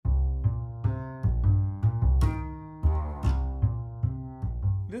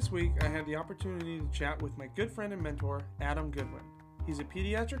This week, I had the opportunity to chat with my good friend and mentor, Adam Goodwin. He's a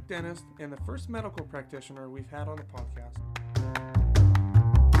pediatric dentist and the first medical practitioner we've had on the podcast.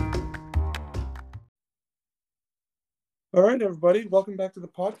 All right, everybody, welcome back to the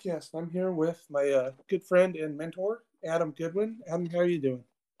podcast. I'm here with my good friend and mentor, Adam Goodwin. Adam, how are you doing?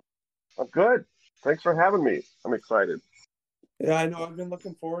 I'm good. Thanks for having me. I'm excited. Yeah, I know. I've been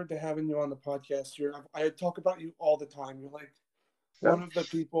looking forward to having you on the podcast here. I talk about you all the time. You're like Yeah. one of the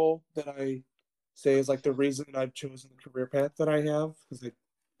people that I say is like the reason that I've chosen the career path that I have, because I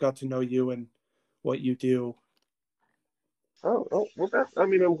got to know you and what you do. Well, I'm glad.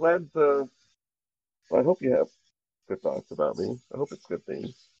 I hope you have good thoughts about me. I hope it's good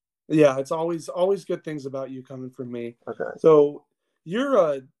things. Yeah, it's always good things about you coming from me. Okay. So you're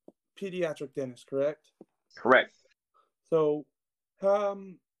a pediatric dentist, correct? Correct. So,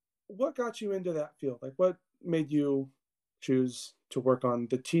 what got you into that field? Like, what made you choose to work on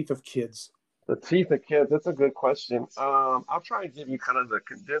the teeth of kids? The teeth of kids, that's a good question. I'll try and give you kind of the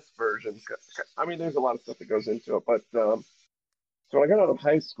condensed version. I mean, there's a lot of stuff that goes into it, but so when I got out of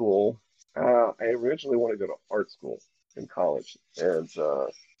high school, I originally wanted to go to art school in college, and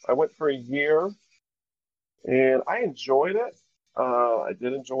I went for a year, and I enjoyed it. I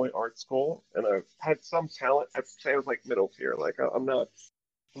did enjoy art school, and I had some talent. I'd say I was like middle tier. Like I'm not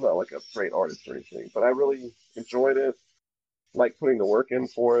like a great artist or anything, but I really enjoyed it. Like putting the work in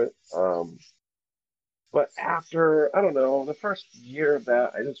for it. But after I don't know the first year of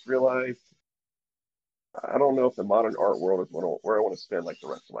that, I just realized I don't know if the modern art world is where I want to spend like the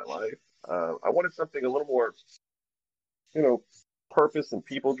rest of my life. I wanted something a little more, you know, purpose and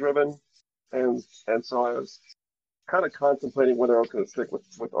people driven, and so I was kind of contemplating whether I was going to stick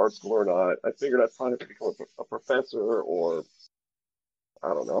with art school or not. I figured I'd probably have to become a professor, or I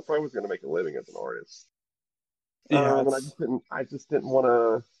don't know. I probably was going to make a living as an artist. Yeah, And I just didn't want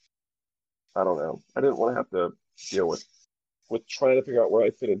to. I don't know. I didn't want to have to deal with trying to figure out where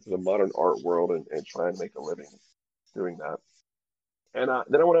I fit into the modern art world and try and make a living doing that. And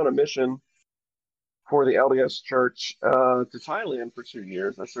then I went on a mission for the LDS Church to Thailand for 2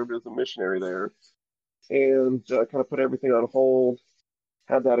 years. I served as a missionary there and kind of put everything on hold.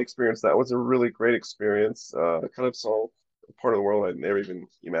 Had that experience. That was a really great experience. I kind of saw a part of the world I'd never even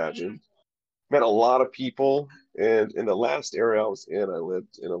imagined. Met a lot of people, and in the last area I was in, I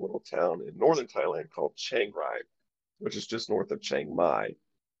lived in a little town in northern Thailand called Chiang Rai, which is just north of Chiang Mai.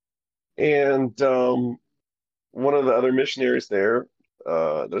 And one of the other missionaries there,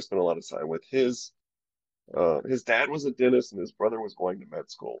 that I spent a lot of time with, his dad was a dentist and his brother was going to med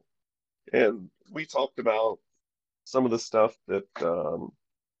school, and we talked about some of the stuff that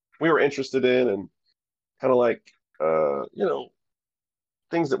we were interested in, and kind of like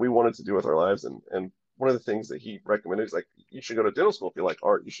things that we wanted to do with our lives, and one of the things that he recommended is like you should go to dental school if you like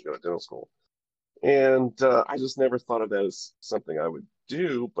art. You should go to dental school, and I just never thought of that as something I would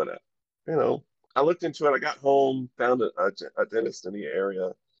do. But you know, I looked into it. I got home, found a dentist in the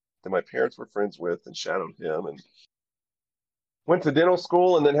area that my parents were friends with, and shadowed him, and went to dental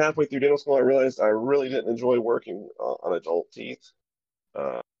school. And then halfway through dental school, I realized I really didn't enjoy working on adult teeth,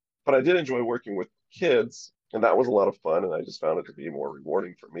 uh, but I did enjoy working with kids, and that was a lot of fun. And I just found it to be more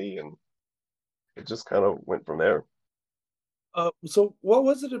rewarding for me, and it just kind of went from there. So what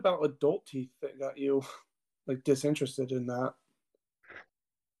was it about adult teeth that got you like disinterested in that?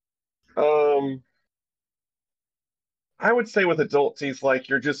 Um, I would say with adult teeth, like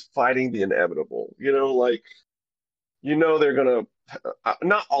you're just fighting the inevitable. Like they're gonna.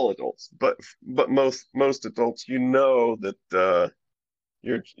 Not all adults, but most adults, that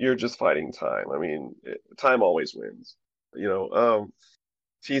you're just fighting time. I mean, time always wins. You know,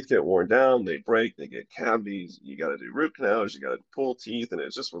 teeth get worn down, they break, they get cavities. You got to do root canals, you got to pull teeth, and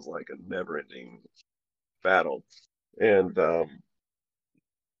it just was like a never-ending battle. And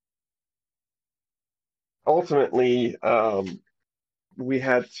ultimately, we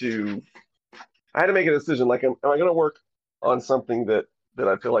had to. I had to make a decision. Like, am I going to work on something that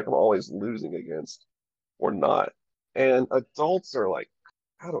I feel like I'm always losing against, or not? And adults are like,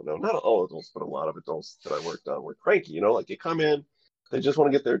 I don't know, not all adults, but a lot of adults that I worked on were cranky. Like you come in, they just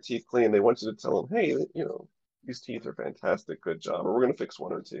want to get their teeth clean. They want you to tell them, hey, these teeth are fantastic, good job, or we're going to fix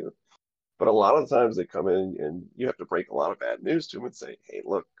one or two. But a lot of times they come in and you have to break a lot of bad news to them and say, hey,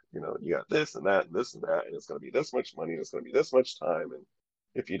 look, you got this and that and this and that, and it's going to be this much money, and it's going to be this much time, and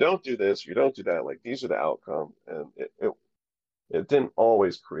if you don't do this, you don't do that, like these are the outcome, and it didn't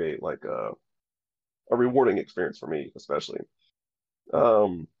always create like a rewarding experience for me, especially.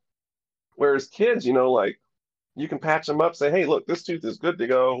 Um, Whereas kids, like you can patch them up, say, hey, look, this tooth is good to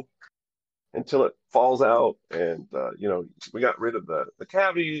go. until it falls out. And we got rid of the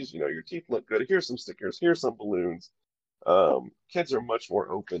cavities. Your teeth look good. Here's some stickers. Here's some balloons. Kids are much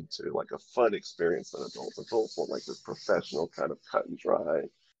more open to like a fun experience than adults. Adults want like this professional kind of cut and dry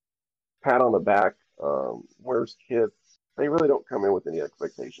pat on the back. Whereas kids, they really don't come in with any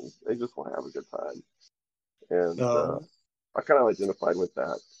expectations. They just want to have a good time. And Um, I kind of identified with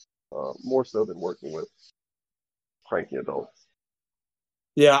that more so than working with cranky adults.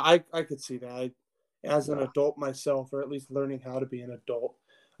 yeah, I could see that. As an Yeah, adult myself, or at least learning how to be an adult,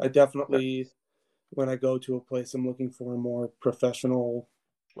 I yeah, definitely, when I go to a place, I'm looking for a more professional,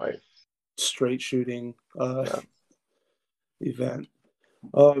 right. straight shooting Yeah, event.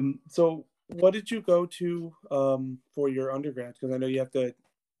 So what did you go to for your undergrad? Because I know you have to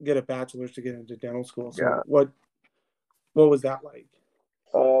get a bachelor's to get into dental school. So yeah. what was that like?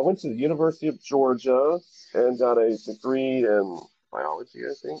 I went to the University of Georgia and got a degree in biology,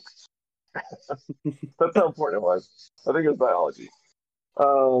 I think. That's how important it was. I think it was biology.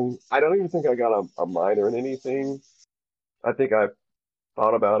 I don't even think I got a minor in anything. I think I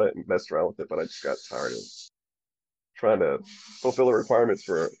thought about it and messed around with it, but I just got tired of trying to fulfill the requirements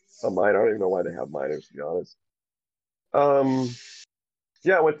for a minor. I don't even know why they have minors, to be honest. Um,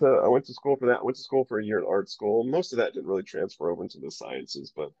 yeah, I went to school for that. I went to school for a year in art school. Most of that didn't really transfer over into the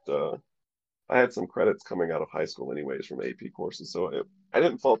sciences, but I had some credits coming out of high school anyways from AP courses, so I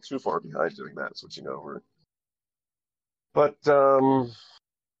didn't fall too far behind doing that, switching over. But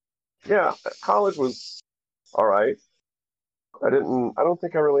yeah, college was all right. I don't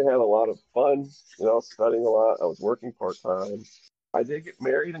think I really had a lot of fun, studying a lot. I was working part-time. I did get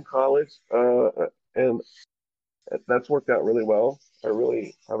married in college, and that's worked out really well. I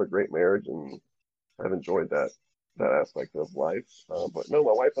really have a great marriage, and I've enjoyed that aspect of life. But no,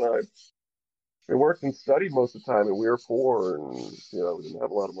 my wife and I, we worked and studied most of the time, and we were poor, and we didn't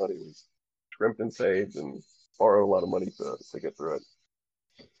have a lot of money. We scrimped and saved and borrowed a lot of money to get through it.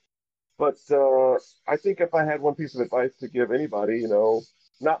 But I think if I had one piece of advice to give anybody,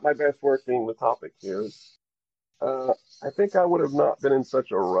 not my best work being the topic here, uh, I think I would have not been in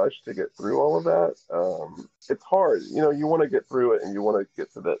such a rush to get through all of that. It's hard, you want to get through it and you want to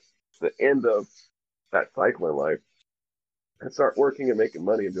get to the end of that cycle in life and start working and making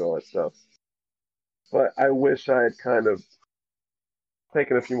money and do all that stuff. But I wish I had kind of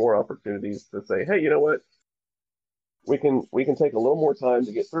taken a few more opportunities to say, hey, you know what? We can take a little more time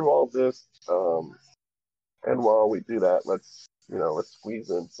to get through all of this. And while we do that, let's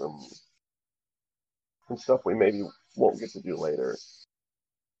squeeze in some stuff we maybe won't get to do later.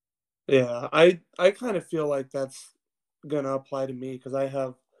 Yeah, I kind of feel like that's gonna apply to me because I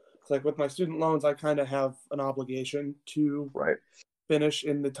have, it's like with my student loans, I kind of have an obligation to Right. finish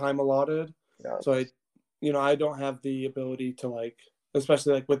in the time allotted. Yeah. So I don't have the ability to like,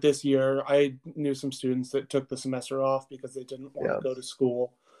 especially like with this year, I knew some students that took the semester off because they didn't want to Yeah. go to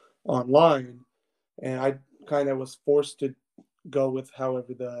school online, and I kind of was forced to go with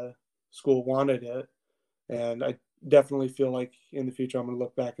however the school wanted it. And I definitely feel like in the future I'm going to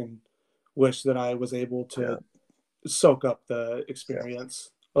look back and wish that I was able Yeah. to soak up the Yeah.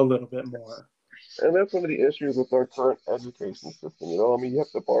 experience a little bit more. And that's one of the issues with our current education system. I mean, you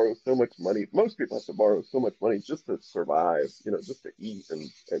have to borrow so much money. Most people have to borrow so much money just to survive, just to eat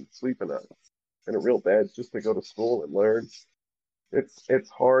and sleep in a real bed, just to go to school and learn. It's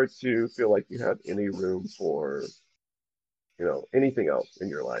hard to feel like you have any room for, anything else in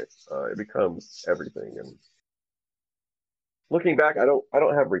your life. It becomes everything. And looking back, I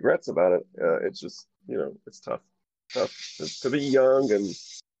don't have regrets about it. It's just, it's tough to be young and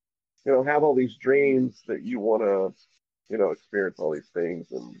have all these dreams that you want to, experience all these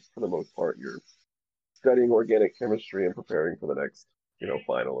things. And for the most part, you're studying organic chemistry and preparing for the next,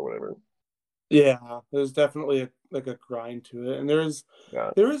 final or whatever. Yeah, there's definitely like a grind to it, and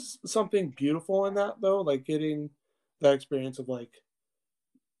Yeah, there is something beautiful in that though, like getting that experience of like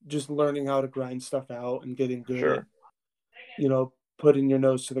just learning how to grind stuff out and getting for good at sure. putting your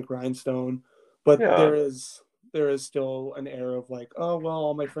nose to the grindstone. But Yeah, there is still an air of like, oh well,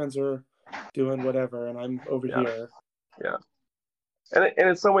 all my friends are doing whatever, and I'm over yeah, here. yeah. And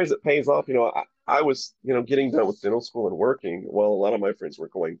in some ways, it pays off. I was, getting done with dental school and working while a lot of my friends were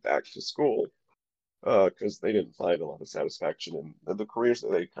going back to school because they didn't find a lot of satisfaction in the careers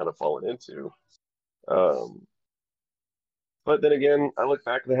that they kind of fallen into. Um, but then again, I look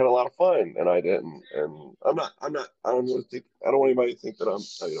back and they had a lot of fun, and I didn't. And I don't want anybody to think that I'm,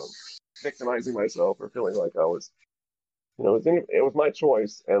 victimizing myself or feeling like I was, it was my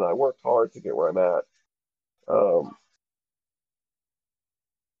choice, and I worked hard to get where I'm at. Um,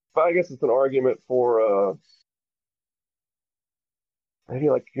 but I guess it's an argument maybe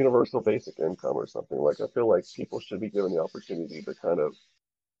like universal basic income or something. Like I feel like people should be given the opportunity to kind of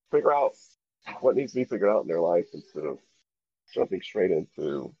figure out what needs to be figured out in their life instead of jumping straight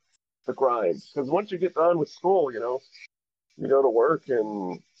into the grind. Because once you get done with school, you go to work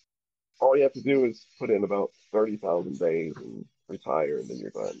and all you have to do is put in about 30,000 days and retire, and then you're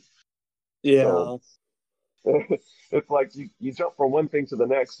done. So Yeah, it's like you jump from one thing to the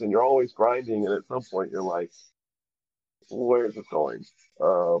next, and you're always grinding. And at some point, you're like, where is this going?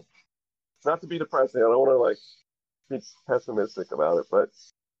 Uh, Not to be depressing. I don't want to like be pessimistic about it, but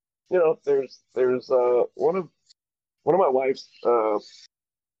there's one of my wife's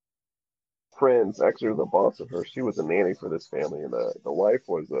friends actually was a boss of her. She was a nanny for this family, and the wife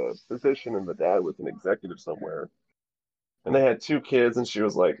was a physician, and the dad was an executive somewhere. And they had two kids, and she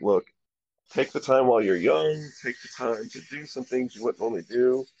was like, "Look, take the time while you're young. Take the time to do some things you wouldn't normally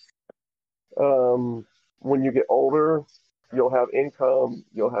do. When you get older, you'll have income,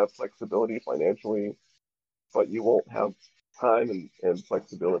 you'll have flexibility financially, but you won't have time and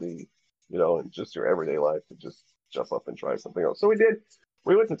flexibility, in just your everyday life to just jump up and try something else." So we did.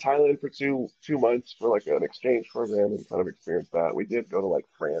 We went to Thailand for two months for like an exchange program and kind of experienced that. We did go to like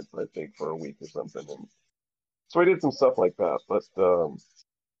France, I think, for a week or something, and so we did some stuff like that. But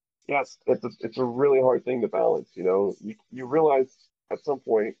yes, it's a really hard thing to balance. You realize at some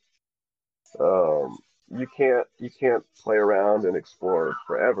point um, you can't play around and explore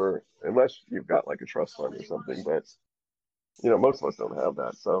forever unless you've got like a trust fund or something. But most of us don't have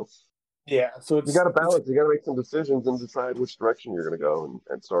that. So yeah. So you got to it's balance. You got to make some decisions and decide which direction you're going to go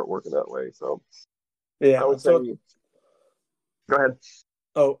and start working that way. So I yeah. would say, So go ahead.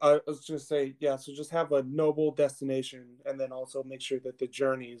 oh, I was just say yeah. So just have a noble destination, and then also make sure that the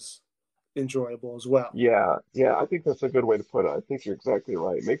journey's enjoyable as well. Yeah, yeah, I think that's a good way to put it. I think you're exactly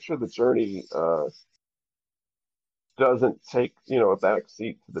right. Make sure the journey doesn't take, a back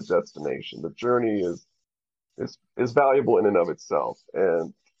seat to the destination. The journey is valuable in and of itself.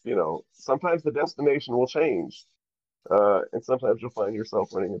 And, sometimes the destination will change. And sometimes you'll find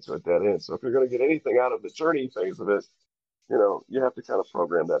yourself running into a dead end. So if you're going to get anything out of the journey phase of it, you have to kind of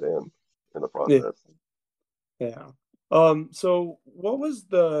program that in the Yeah, process. yeah. So what was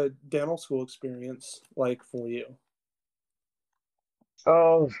the dental school experience like for you?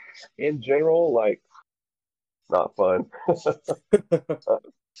 Um, in general, like not fun.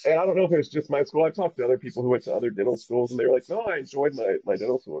 And I don't know if it's just my school. I've talked to other people who went to other dental schools, and they were like, "No, I enjoyed my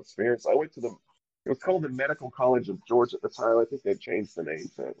dental school experience. I went to it was called the Medical College of Georgia at the time. I think they changed the name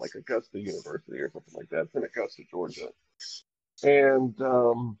to like Augusta University or something like that. It's in Augusta, Georgia. And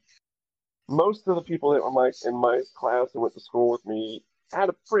most of the people that were in my class and went to school with me had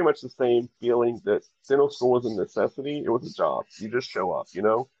pretty much the same feeling that dental school was a necessity. It was a job. You just show up, you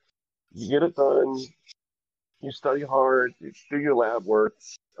get it done, you study hard, you do your lab work,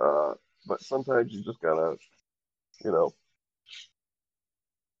 uh, but sometimes you just gotta, you know,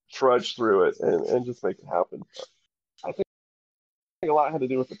 trudge through it and just make it happen. I think a lot had to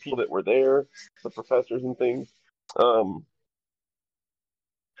do with the people that were there, the professors and things. Um,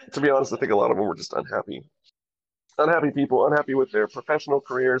 to be honest, I think a lot of them were just unhappy. Unhappy people, unhappy with their professional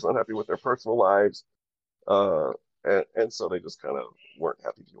careers, unhappy with their personal lives. Uh, and so they just kind of weren't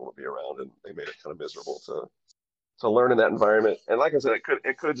happy people to be around, and they made it kind of miserable to learn in that environment. And like I said, it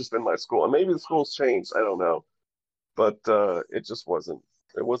could have just been my school, and maybe the school's changed. I don't know, but it just wasn't.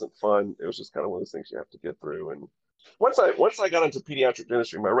 It wasn't fun. It was just kind of one of those things you have to get through. And once I got into pediatric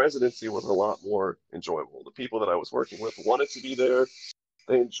dentistry, my residency was a lot more enjoyable. The people that I was working with wanted to be there.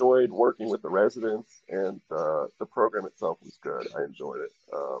 They enjoyed working with the residents, and the program itself was good. I enjoyed it,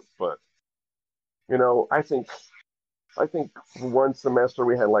 but I think one semester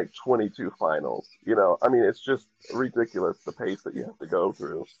we had like 22 finals. I mean, it's just ridiculous the pace that you have to go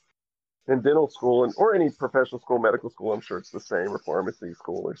through. In dental school or any professional school, medical school, I'm sure it's the same, or pharmacy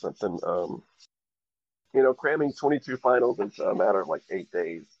school or something. Cramming 22 finals into a matter of like 8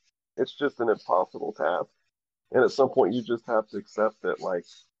 days, it's just an impossible task. And at some point, you just have to accept that, like,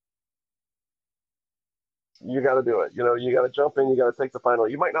 you got to do it. You got to jump in, you got to take the final.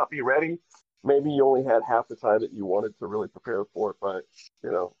 You might not be ready. Maybe you only had half the time that you wanted to really prepare for it, but,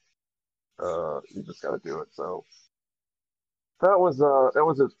 you just got to do it. So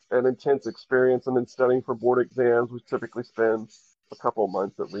an intense experience. And then studying for board exams, we typically spend a couple of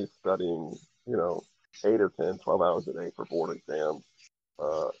months at least studying, you know, 8 or 10, 12 hours a day for board exams.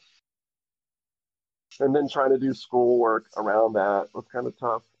 Uh, and then trying to do schoolwork around that was kind of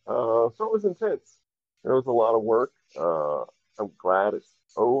tough. So it was intense. It was a lot of work. I'm glad it's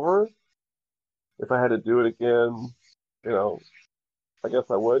over. If I had to do it again, you know, I guess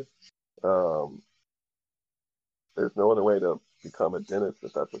I would. Um, there's no other way to become a dentist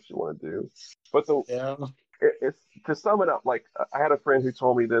if that's what you want to do. But the Yeah. it's to sum it up, like I had a friend who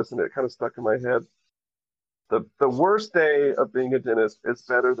told me this, and it kind of stuck in my head. The worst day of being a dentist is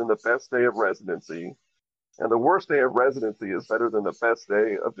better than the best day of residency, and the worst day of residency is better than the best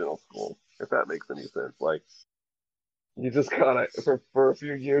day of dental school. If that makes any sense, like you just gotta for a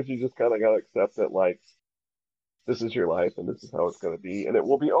few years, you just kind of gotta accept that like this is your life and this is how it's gonna be, and it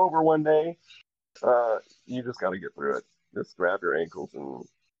will be over one day. You just gotta get through it. Just grab your ankles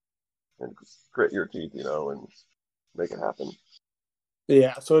and grit your teeth, and make it happen.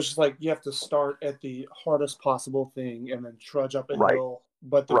 Yeah. So it's just like you have to start at the hardest possible thing and then trudge up a Right, hill,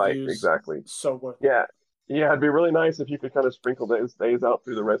 but the right, view's exactly. so worth it. Yeah, yeah. It'd be really nice if you could kind of sprinkle those days out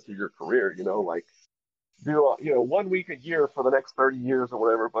through the rest of your career. Like do 1 week a year for the next 30 years or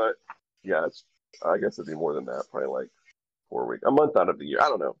whatever. But yeah, I guess it'd be more than that, probably like 4 weeks, a month out of the year. I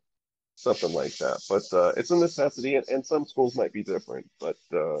don't know, something like that. But it's a necessity, and some schools might be different. But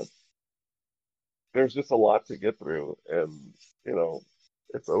there's just a lot to get through, and you know,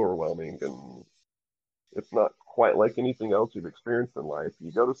 it's overwhelming, and it's not quite like anything else you've experienced in life. You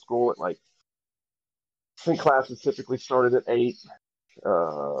go to school at like, I think classes typically started at 8,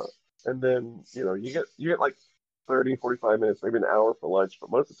 uh, and then you get like 30, 45 minutes, maybe an hour for lunch, but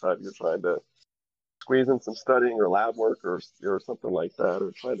most of the time you're trying to squeeze in some studying or lab work or something like that,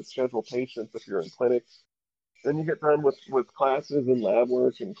 or trying to schedule patients if you're in clinic. Then you get done with classes and lab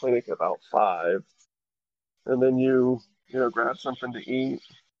work and clinic about 5, and then you grab something to eat,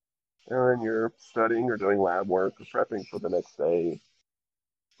 and then you're studying or doing lab work or prepping for the next day,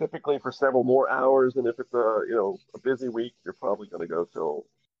 typically for several more hours. And if it's a busy week, you're probably going to go till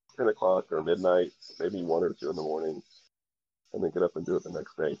 10 o'clock or midnight, maybe 1 or 2 in the morning, and then get up and do it the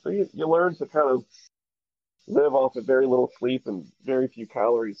next day. So you learn to kind of live off of very little sleep and very few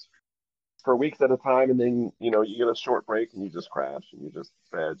calories for weeks at a time, and then you get a short break and you just crash and you just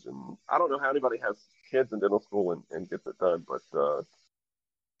veg. And I don't know how anybody has kids in dental school and gets it done, but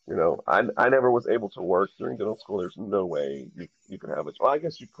I never was able to work during dental school. There's no way you could have it. Well, I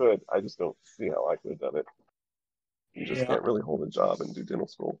guess you could. I just don't see how I could have done it. You just Yeah. can't really hold a job and do dental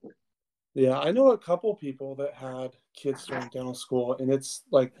school. Yeah. I know a couple people that had kids during dental school, and it's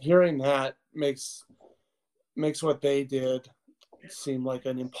like hearing that makes what they did seem like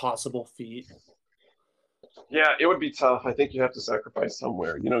an impossible feat. Yeah, it would be tough. I think you have to sacrifice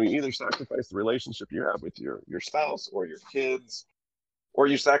somewhere. You either sacrifice the relationship you have with your spouse or your kids, or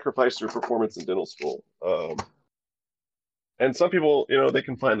you sacrifice your performance in dental school. And some people, they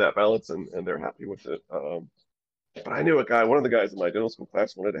can find that balance and they're happy with it. But I knew a guy, one of the guys in my dental school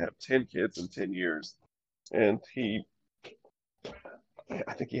class wanted to have 10 kids in 10 years. And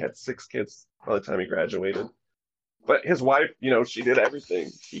I think he had 6 kids by the time he graduated. But his wife, she did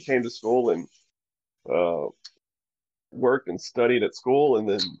everything. He came to school and uh, worked and studied at school. And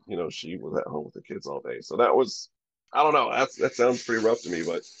then, she was at home with the kids all day. So that was, I don't know, that sounds pretty rough to me,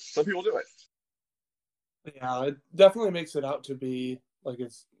 but some people do it. Yeah, it definitely makes it out to be like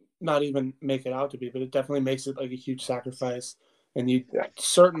it's not even make it out to be, but it definitely makes it like a huge sacrifice. And you Yeah.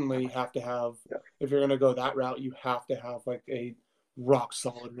 certainly have to have, Yeah. if you're going to go that route, you have to have like a rock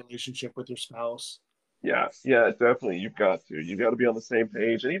solid relationship with your spouse. Yeah, yeah, definitely. You've got to. You've got to be on the same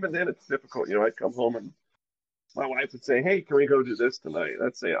page. And even then, it's difficult. I'd come home and my wife would say, "Hey, can we go do this tonight?"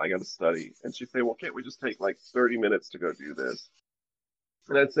 I'd say, "I got to study," and she'd say, "Well, can't we just take like 30 minutes to go do this?"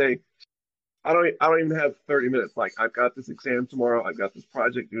 And I'd say, "I don't even have 30 minutes. Like, I've got this exam tomorrow. I've got this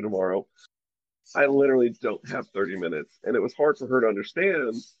project due tomorrow. I literally don't have 30 minutes." And it was hard for her to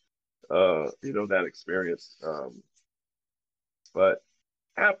understand, that experience. But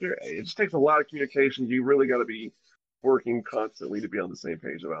after it just takes a lot of communication. You really got to be working constantly to be on the same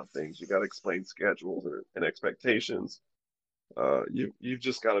page about things. You got to explain schedules and expectations. You've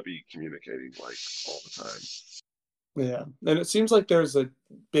just got to be communicating like all the time. Yeah. And it seems like there's a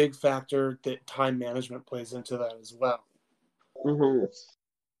big factor that time management plays into that as well. Hmm.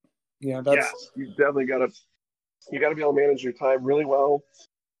 Yeah, Yeah, that's you got to be able to manage your time really well.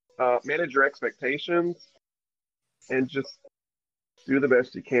 Manage your expectations and just do the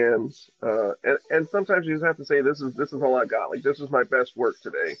best you can. And sometimes you just have to say, this is all I got. Like, this is my best work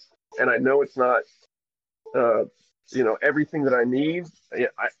today, and I know it's not uh, everything that I need. Yeah,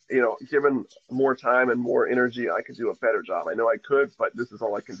 given more time and more energy, I could do a better job. I know I could, but this is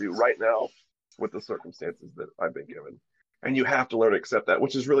all I can do right now with the circumstances that I've been given. And you have to learn to accept that,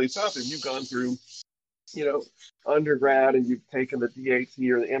 which is really tough. If you've gone through, you know, undergrad and you've taken the DAT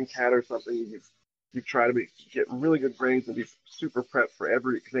or the MCAT or something, you try to get really good grades and be super prepped for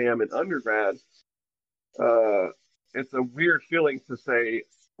every exam in undergrad. Uh, it's a weird feeling to say,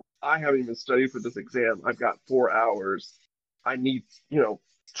 I haven't even studied for this exam. I've got 4 hours. I need,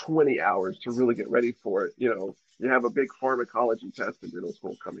 20 hours to really get ready for it. You have a big pharmacology test in middle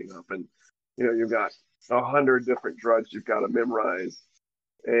school coming up, and you've got 100 different drugs you've got to memorize,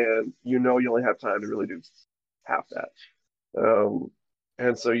 and you only have time to really do half that. Um,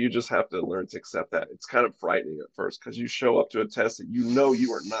 and so you just have to learn to accept that. It's kind of frightening at first because you show up to a test that you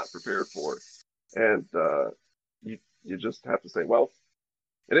are not prepared for, and you just have to say, well,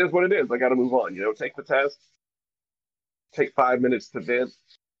 it is what it is. I got to move on. Take the test, take 5 minutes to vent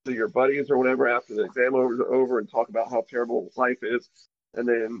to your buddies or whatever after the exam is over and talk about how terrible life is, and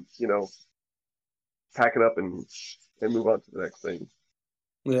then pack it up and move on to the next thing.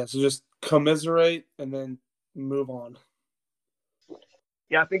 Yeah, so just commiserate and then move on.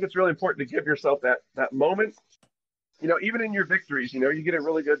 Yeah, I think it's really important to give yourself that moment. Even in your victories, you get a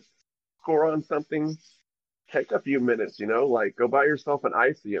really good score on something, take a few minutes, like go buy yourself an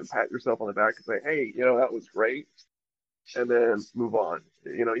icy and pat yourself on the back and say, hey, that was great. And then move on.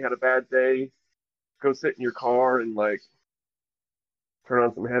 You had a bad day, go sit in your car and like turn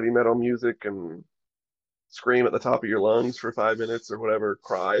on some heavy metal music and scream at the top of your lungs for 5 minutes or whatever,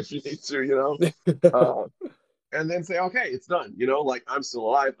 cry if you need to, uh, and then say, okay, it's done. Like I'm still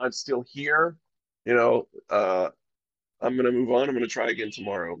alive, I'm still here. I'm gonna move on. I'm gonna try again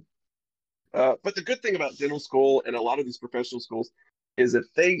tomorrow. But the good thing about dental school and a lot of these professional schools is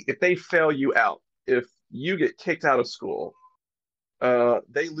if they fail you out, if you get kicked out of school,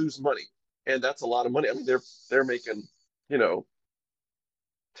 they lose money, and that's a lot of money. I mean, they're making you know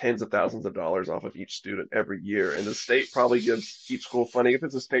tens of thousands of dollars off of each student every year, and the state probably gives each school funding. If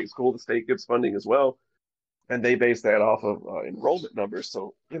it's a state school, the state gives funding as well, and they base that off of enrollment numbers.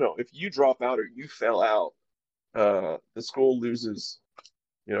 So if you drop out or you fail out, the school loses.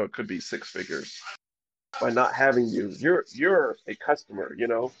 It could be six figures by not having you. You're a customer,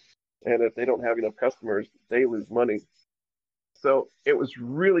 and if they don't have enough customers, they lose money. So it was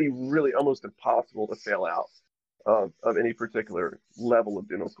really, really almost impossible to fail out of any particular level of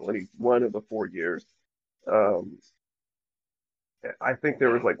dental school, any one of the 4 years. Um, I think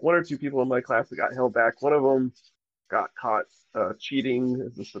there was like one or two people in my class that got held back. One of them got caught cheating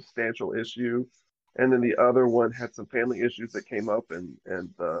as a substantial issue, and then the other one had some family issues that came up, and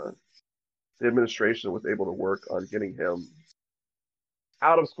the administration was able to work on getting him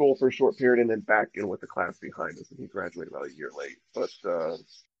out of school for a short period and then back in with the class behind us, and he graduated about a year late. But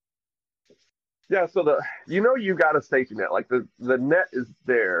yeah, so you got a safety net. Like the net is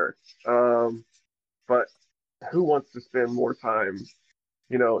there, but who wants to spend more time,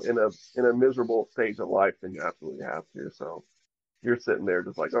 in a miserable stage of life than you absolutely have to? So you're sitting there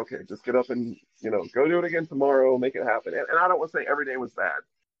just like, okay, just get up and go do it again tomorrow, make it happen. And I don't want to say every day was bad.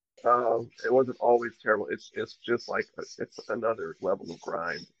 It wasn't always terrible. It's just like it's another level of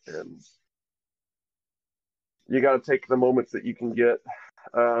grind, and you got to take the moments that you can get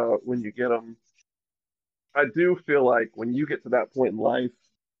when you get them. I do feel like when you get to that point in life,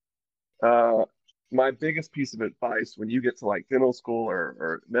 uh, my biggest piece of advice when you get to like dental school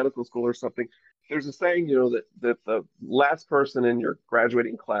or medical school or something, there's a saying, that the last person in your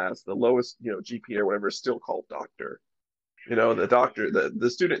graduating class, the lowest, GPA or whatever, is still called doctor. The doctor, the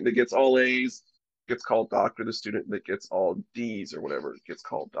student that gets all A's gets called doctor. The student that gets all D's or whatever gets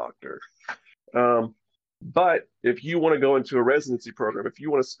called doctor. Um, but if you want to go into a residency program, if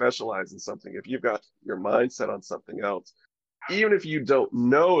you want to specialize in something, if you've got your mindset on something else, even if you don't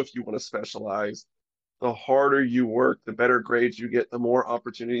know if you want to specialize, the harder you work, the better grades you get, the more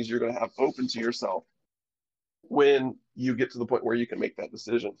opportunities you're going to have open to yourself when you get to the point where you can make that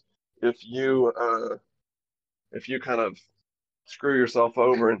decision. If you kind of screw yourself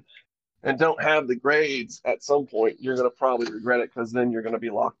over and don't have the grades at some point, you're going to probably regret it because then you're going to be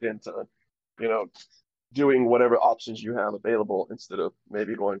locked into, you know, doing whatever options you have available instead of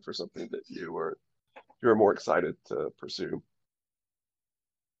maybe going for something that you're more excited to pursue.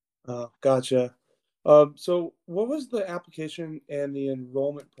 Gotcha. So what was the application and the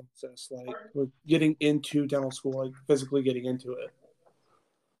enrollment process like with getting into dental school, like physically getting into it?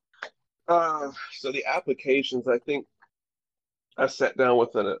 So the applications, I think I sat down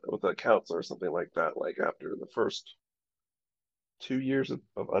with a counselor or something like that, like after the first 2 years of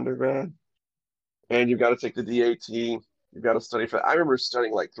undergrad, and you've got to take the DAT. You've got to study for. I remember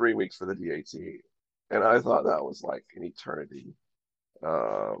studying like 3 weeks for the DAT, and I thought that was like an eternity.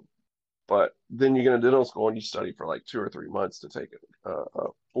 Uh, but then you get into dental school and you study for like 2 or 3 months to take a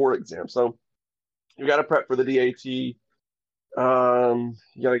board exam. So you got to prep for the DAT. You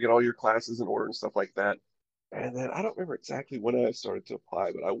got to get all your classes in order and stuff like that. And then I don't remember exactly when I started to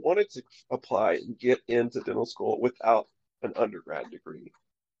apply, but I wanted to apply and get into dental school without an undergrad degree.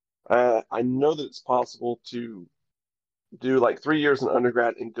 I know that it's possible to do like 3 years in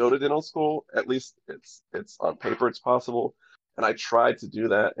undergrad and go to dental school. At least it's on paper it's possible. And I tried to do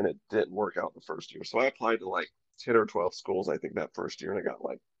that and it didn't work out the first year. So I applied to like 10 or 12 schools, I think, that first year, and I got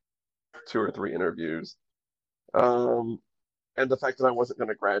like 2 or 3 interviews. Um, and the fact that I wasn't going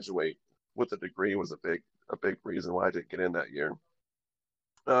to graduate with a degree was a big reason why I didn't get in that year.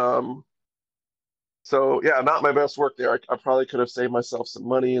 Um, so yeah, not my best work there. I probably could have saved myself some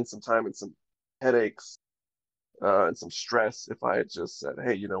money and some time and some headaches and some stress if I had just said,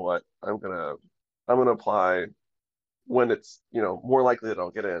 "Hey, you know what? I'm gonna apply when it's more likely that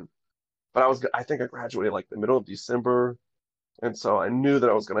I'll get in." But I think I graduated like the middle of December, and so I knew that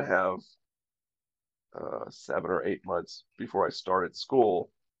I was gonna have 7 or 8 months before I started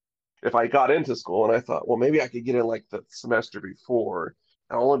school. If I got into school, and I thought, well, maybe I could get in like the semester before.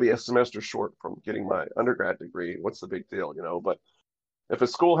 I'll only be a semester short from getting my undergrad degree. What's the big deal, you know? But if a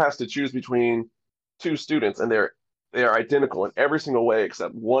school has to choose between two students and they are identical in every single way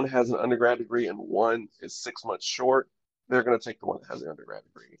except one has an undergrad degree and one is 6 months short, they're going to take the one that has the undergrad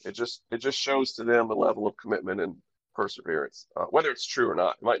degree. It just shows to them the level of commitment and perseverance, whether it's true or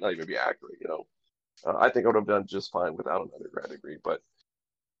not. It might not even be accurate, you know. I think I would have done just fine without an undergrad degree. But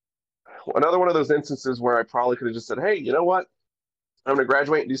another one of those instances where I probably could have just said, hey, you know what? I'm going to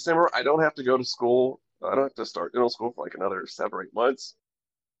graduate in December. I don't have to go to school. I don't have to start dental school for like another 7 or 8 months.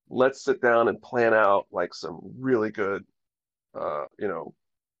 Let's sit down and plan out like some really good, you know,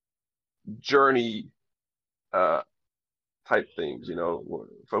 journey uh, type things. You know,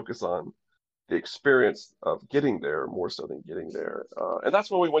 focus on the experience of getting there more so than getting there. And that's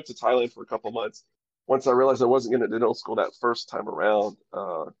when we went to Thailand for a couple months. Once I realized I wasn't going to dental school that first time around,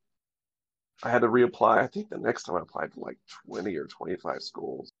 I had to reapply. I think the next time I applied to like 20 or 25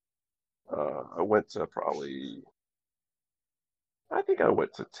 schools. I went to probably, I think I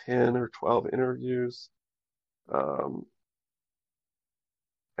went to 10 or 12 interviews. Um,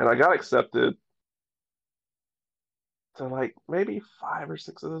 and I got accepted to like maybe 5 or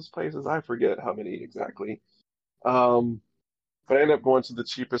 6 of those places. I forget how many exactly. Um, but I ended up going to the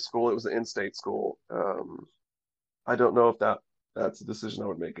cheapest school. It was an in-state school. I don't know if that's a decision I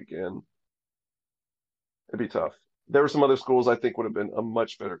would make again. It'd be tough. There were some other schools I think would have been a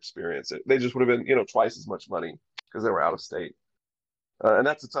much better experience. They just would have been, twice as much money because they were out of state. And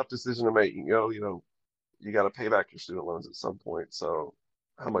that's a tough decision to make. You got to pay back your student loans at some point. So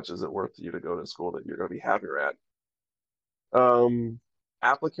how much is it worth to you to go to school that you're going to be happier at? Um,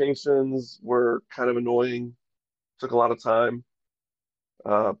 Applications were kind of annoying, took a lot of time.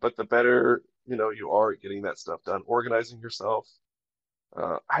 But the better, you are at getting that stuff done, organizing yourself.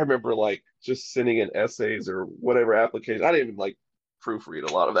 I remember like just sending in essays or whatever application. I didn't even like proofread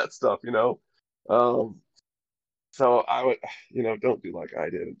a lot of that stuff. Um, so I would, don't do like I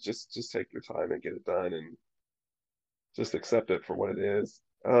did. Just take your time and get it done and just accept it for what it is.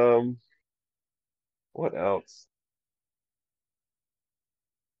 What else?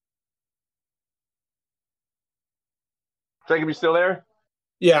 Jacob, you still there?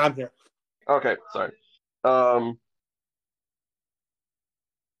 Yeah, I'm here. Okay, sorry. Um,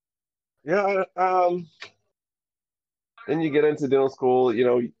 yeah, then you get into dental school,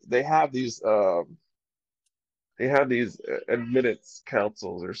 they have these admittance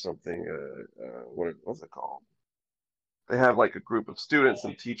councils or something. What's it called? They have like a group of students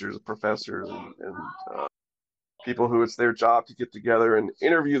and teachers, professors, and people who it's their job to get together and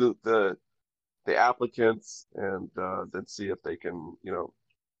interview the applicants and then see if they can,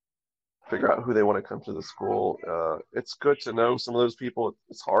 figure out who they want to come to the school. It's good to know some of those people.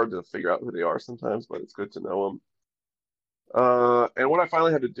 It's hard to figure out who they are sometimes, but it's good to know them. And what I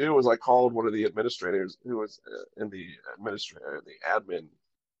finally had to do was I called one of the administrators who was in the admin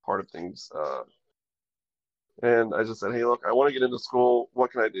part of things, and I just said, "Hey, look, I want to get into school.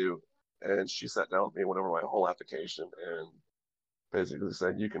 What can I do?" And she sat down with me, went over my whole application, and basically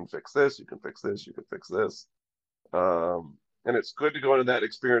said, "You can fix this. You can fix this. You can fix this." And it's good to go into that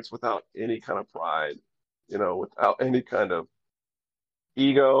experience without any kind of pride, without any kind of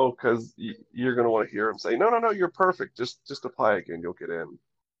ego, because you're going to want to hear them say, "No, no, no, you're perfect. Just apply again. You'll get in."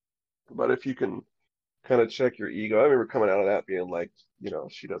 But if you can kind of check your ego, I remember coming out of that being like,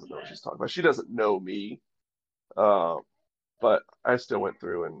 she doesn't know what she's talking about. She doesn't know me. Uh, but I still went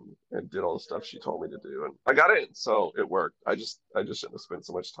through and did all the stuff she told me to do, and I got in, so it worked. I just shouldn't have spent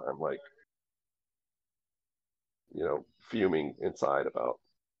so much time like, fuming inside about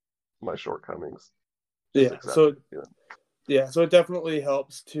my shortcomings. Just Yeah. accept So it. yeah, so it definitely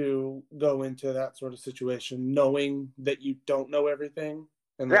helps to go into that sort of situation knowing that you don't know everything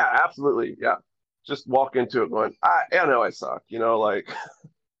and Yeah, that. absolutely. Yeah. Just walk into it going, I know I suck, like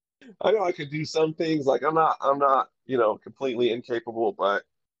I know I could do some things. Like I'm not, completely incapable, but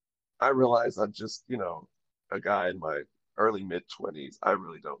I realize I'm just, a guy in my early mid 20s. I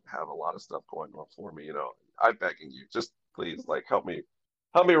really don't have a lot of stuff going on for me. I'm begging you, just please, like, help me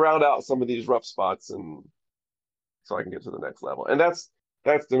round out some of these rough spots, and so I can get to the next level. And that's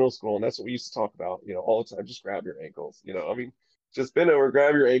dental school, and that's what we used to talk about, all the time. Just grab your ankles, I mean, just bend over,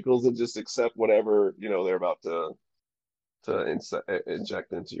 grab your ankles, and just accept whatever, they're about to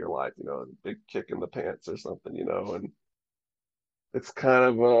inject into your life, a big kick in the pants or something, and it's kind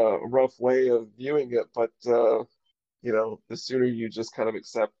of a rough way of viewing it, but the sooner you just kind of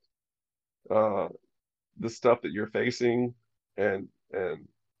accept uh, the stuff that you're facing, and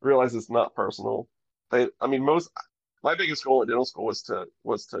realize it's not personal. I mean, my biggest goal at dental school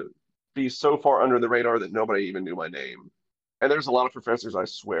was to be so far under the radar that nobody even knew my name. And there's a lot of professors, I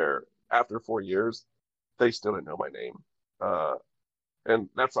swear, after 4 years, they still didn't know my name. Uh, and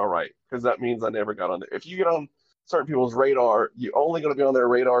that's all right, because that means I never got on there. If you get on certain people's radar, you're only going to be on their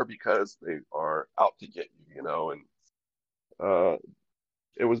radar because they are out to get you, and uh,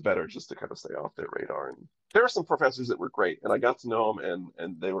 it was better just to kind of stay off their radar. And there were some professors that were great, and I got to know them,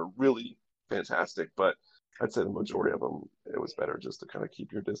 and they were really fantastic. But I'd say the majority of them, it was better just to kind of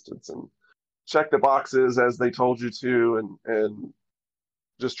keep your distance and check the boxes as they told you to, and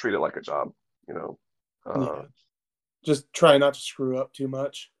just treat it like a job, you know. Uh, Yeah. Just try not to screw up too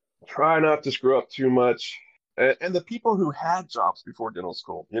much. Try not to screw up too much. And the people who had jobs before dental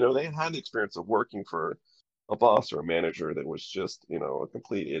school, they had the experience of working for a boss or a manager that was just, a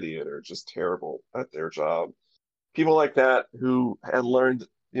complete idiot or just terrible at their job. People like that who had learned,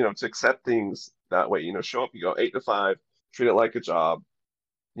 to accept things that way, show up, you go 8 to 5, treat it like a job.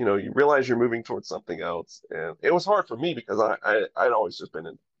 You realize you're moving towards something else. And it was hard for me because I'd always just been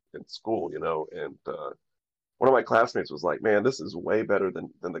in school, and one of my classmates was like, "Man, this is way better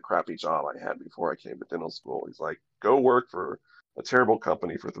than the crappy job I had before I came to dental school." He's like, "Go work for a terrible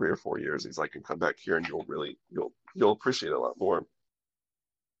company for 3 or 4 years." He's like, "And come back here and you'll appreciate it a lot more."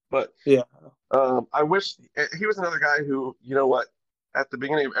 But Yeah. I wish he was another guy who, what, at the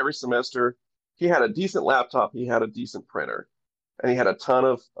beginning of every semester, he had a decent laptop, he had a decent printer, and he had a ton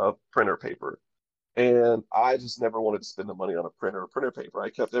of printer paper. And I just never wanted to spend the money on a printer or printer paper. I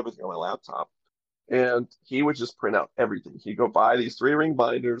kept everything on my laptop. And he would just print out everything. He'd go buy these 3-ring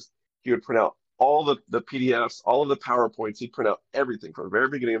binders. He would print out all the PDFs, all of the PowerPoints. He'd print out everything from the very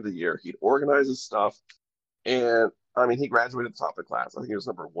beginning of the year. He'd organize his stuff. And I mean, he graduated at the top of the class. I think he was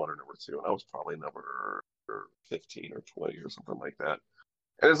number 1 or number 2, and I was probably number 15 or 20 or something like that.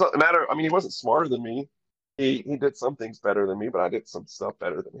 And it's not a matter. I mean, he wasn't smarter than me. He did some things better than me, but I did some stuff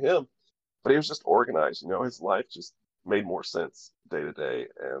better than him. But he was just organized. His life just made more sense day to day.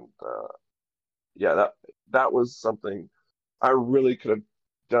 And yeah, that was something I really could have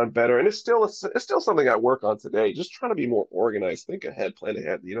done better. And it's still something I work on today. Just trying to be more organized, think ahead, plan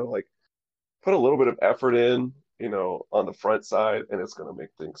ahead. Like put a little bit of effort in, on the front side, and it's going to make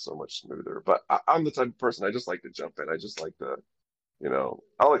things so much smoother. But I'm the type of person, I just like to jump in. I just like to,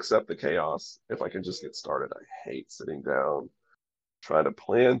 I'll accept the chaos if I can just get started. I hate sitting down, trying to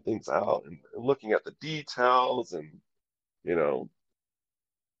plan things out and looking at the details, and you know,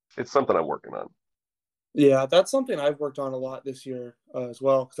 it's something I'm working on. Yeah, that's something I've worked on a lot this year as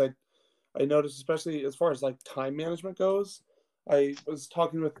well. Because I noticed, especially as far as like time management goes, I was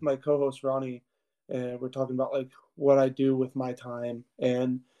talking with my co-host Ronnie, and we're talking about like what I do with my time,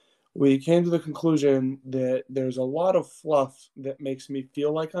 and we came to the conclusion that there's a lot of fluff that makes me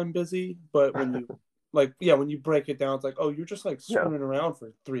feel like I'm busy, but when you yeah, when you break it down, it's like, oh, you're just like Yeah, screwing around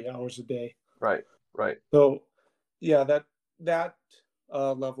for 3 hours a day. right, right. So yeah, that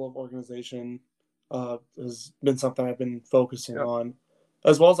level of organization has been something I've been focusing Yeah, on,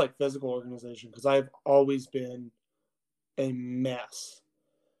 as well as like physical organization, because I've always been a mess.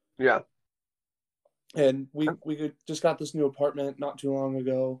 yeah, And just got this new apartment not too long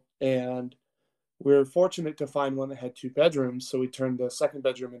ago, and we were fortunate to find one that had 2 bedrooms, so we turned the second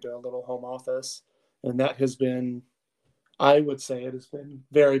bedroom into a little home office, and that has been, I would say, it has been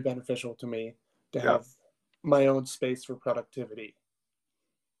very beneficial to me to yeah, have my own space for productivity.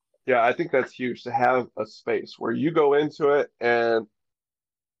 yeah. I think that's huge to have a space where you go into it and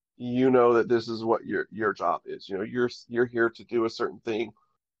you know that this is what your job is. You're here to do a certain thing.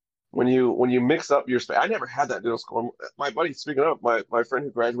 When you mix up your space, I never had that in middle school. My buddy, speaking of my friend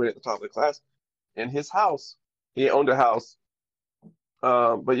who graduated at the top of the class, in his house, he owned a house.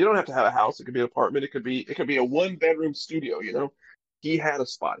 But you don't have to have a house. It could be an apartment. It could be a 1 bedroom studio. He had a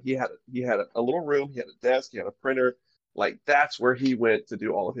spot. He had a little room. He had a desk. He had a printer. Like that's where he went to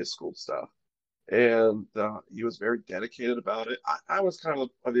do all of his school stuff. And he was very dedicated about it. I was kind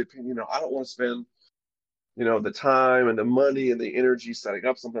of the opinion, I don't want to spend the time and the money and the energy setting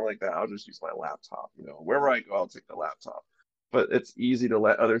up something like that, I'll just use my laptop. Wherever I go, I'll take the laptop. But it's easy to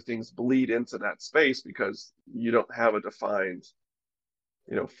let other things bleed into that space because you don't have a defined,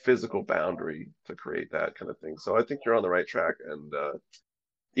 physical boundary to create that kind of thing. So I think you're on the right track. And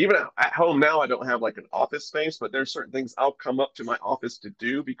even at home now, I don't have like an office space, but there's certain things I'll come up to my office to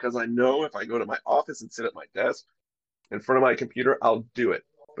do because I know if I go to my office and sit at my desk in front of my computer, I'll do it.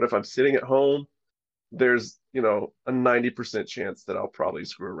 But if I'm sitting at home, there's, a 90% chance that I'll probably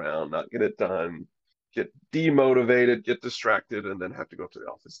screw around, not get it done, get demotivated, get distracted, and then have to go to the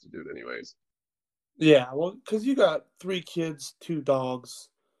office to do it anyways. Yeah, well, because you got 3 kids, 2 dogs,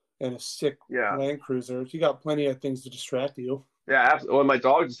 and a sick Yeah. Land Cruiser. You got plenty of things to distract you. Yeah, absolutely. Well, my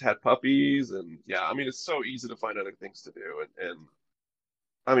dog just had puppies, and yeah, I mean, it's so easy to find other things to do. And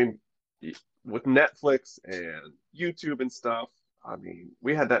I mean, with Netflix and YouTube and stuff, I mean,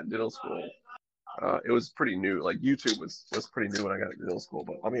 we had that in middle school. It was pretty new. Like YouTube was pretty new when I got to middle school,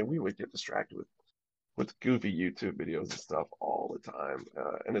 but I mean, we would get distracted with goofy YouTube videos and stuff all the time,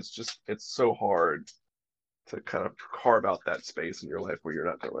 and it's so hard to kind of carve out that space in your life where you're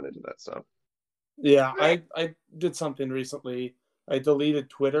not going to run into that stuff. Yeah, I did something recently. I deleted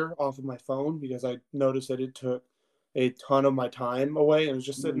Twitter off of my phone because I noticed that it took a ton of my time away, and it was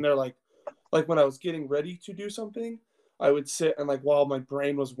just sitting Mhm. there like when I was getting ready to do something, I would sit and like while my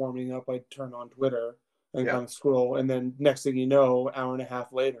brain was warming up, I'd turn on Twitter and Yeah, kind of scroll, and then next thing you know, hour and a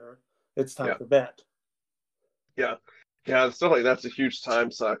half later, it's time yeah, for bed. yeah, yeah. Stuff like that's a huge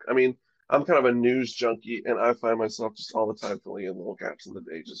time suck. I mean, I'm kind of a news junkie, and I find myself just all the time filling in little gaps in the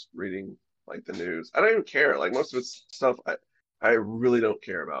day, just reading like the news. I don't even care. Like most of it's stuff I really don't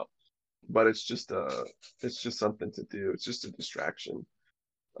care about, but it's just something to do. It's just a distraction.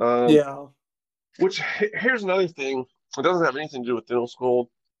 Um, Yeah, which here's another thing. It doesn't have anything to do with dental school,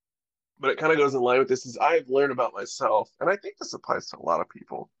 but it kind of goes in line with this. Is I've learned about myself, and I think this applies to a lot of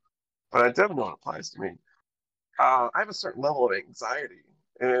people, but I definitely know it applies to me. I have a certain level of anxiety,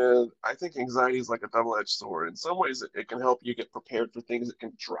 and I think anxiety is like a double-edged sword. In some ways, it can help you get prepared for things. It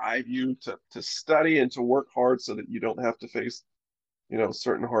can drive you to study and to work hard so that you don't have to face,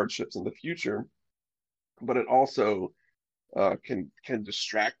 certain hardships in the future. But it also can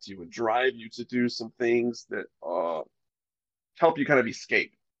distract you and drive you to do some things that help you kind of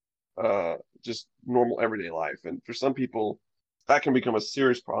escape just normal everyday life. And for some people, that can become a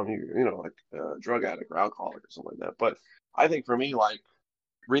serious problem. Like a drug addict or alcoholic or something like that. But I think for me, like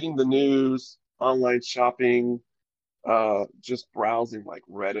reading the news, online shopping, just browsing like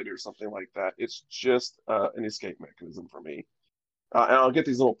Reddit or something like that, it's just an escape mechanism for me. And I'll get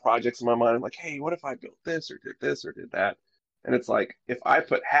these little projects in my mind. I'm like, hey, what if I built this or did that? And it's like, if I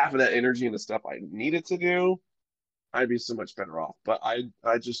put half of that energy into stuff I needed to do, I'd be so much better off. But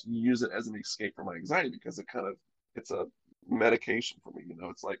I just use it as an escape from my anxiety because it's a medication for me.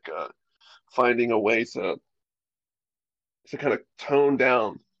 It's like finding a way to kind of tone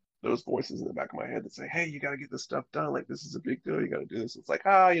down those voices in the back of my head that say, hey, you got to get this stuff done. Like this is a big deal. You got to do this. It's like,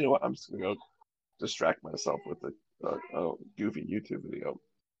 you know what? I'm just gonna go distract myself with a goofy YouTube video.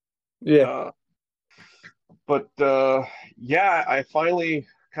 yeah, Uh, but yeah, I finally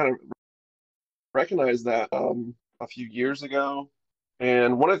kind of recognized that a few years ago.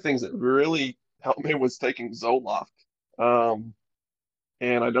 And one of the things that really helped me was taking Zoloft. Um,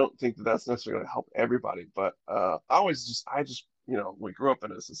 and I don't think that that's necessarily going to help everybody, but I just, we grew up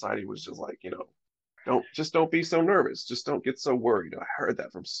in a society was just like, don't be so nervous. Just don't get so worried. I heard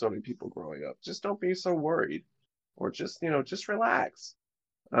that from so many people growing up. Just don't be so worried, or just relax.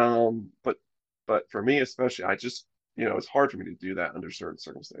 But for me especially, I just, it's hard for me to do that under certain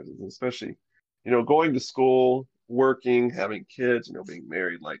circumstances, and especially, going to school, working, having kids, being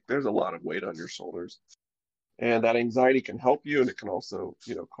married. Like there's a lot of weight on your shoulders, and that anxiety can help you, and it can also,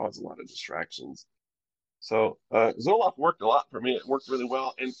 cause a lot of distractions. So Zoloft worked a lot for me. It worked really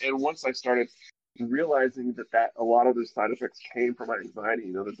well, and once I started realizing that a lot of the side effects came from my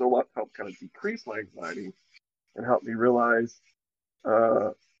anxiety, the Zoloft helped kind of decrease my anxiety and help me realize uh,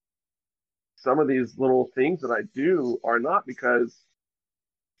 some of these little things that I do are not because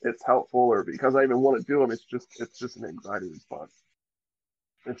it's helpful or because I even want to do them. It's just an anxiety response.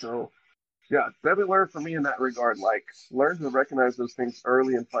 And so yeah, definitely learn from me in that regard. Like learn to recognize those things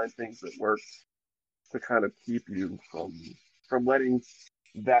early and find things that work to kind of keep you from letting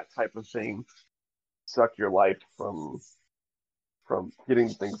that type of thing suck your life from getting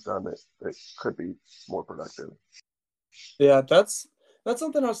things done that could be more productive. yeah. That's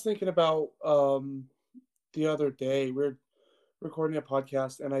something I was thinking about the other day. We're recording a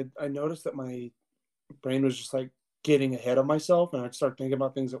podcast, and I noticed that my brain was just like getting ahead of myself, and I'd start thinking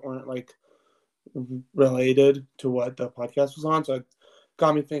about things that weren't like related to what the podcast was on. So it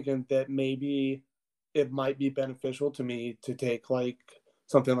got me thinking that maybe it might be beneficial to me to take like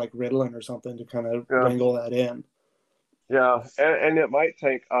something like Ritalin or something to kind of Yeah. wrangle that in. Yeah, and it might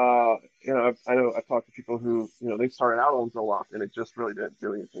take, I know I've talked to people who, they started out on Zoloft and it just really didn't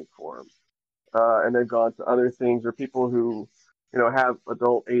do anything for them. And they've gone to other things, or people who, have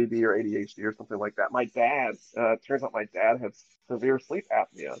adult AD or ADHD or something like that. My dad, turns out my dad has severe sleep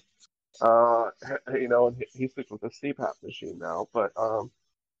apnea. Uh, and he sleeps with a CPAP machine now, but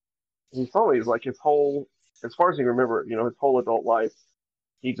he's always like his whole, as far as he remember, his whole adult life,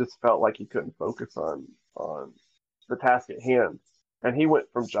 he just felt like he couldn't focus on the task at hand. And he went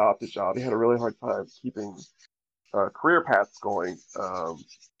from job to job. He had a really hard time keeping career paths going.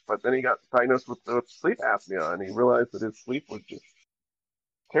 But then he got diagnosed with sleep apnea, and he realized that his sleep was just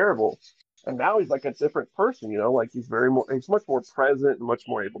terrible. And now he's like a different person, like he's much more present and much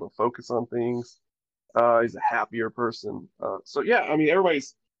more able to focus on things. He's a happier person. So yeah, I mean,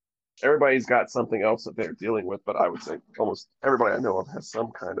 everybody's got something else that they're dealing with, but I would say almost everybody I know of has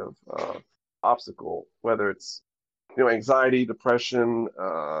some kind of obstacle, whether it's anxiety, depression.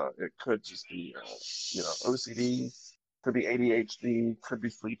 It could just be OCD, could be ADHD, could be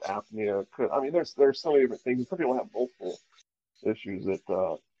sleep apnea. I mean, there's so many different things. Some people have multiple issues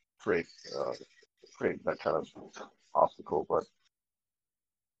that create uh, create that kind of obstacle. But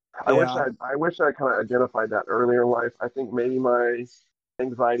Yeah, I wish I kind of identified that earlier in life. I think maybe my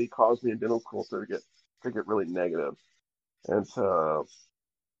anxiety caused the dental culture to get really negative and to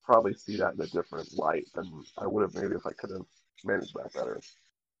probably see that in a different light than I would have maybe if I could have managed that better.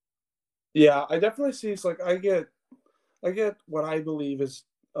 yeah, I definitely see. It's like I get what I believe is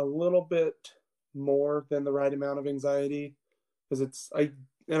a little bit more than the right amount of anxiety because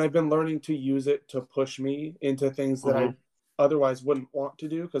I've been learning to use it to push me into things that I Hmm. otherwise wouldn't want to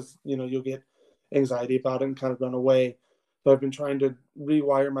do because you'll get anxiety about it and kind of run away. So I've been trying to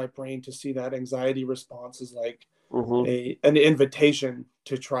rewire my brain to see that anxiety response as like Hmm. an invitation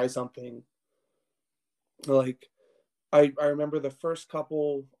to try something. Like I remember the first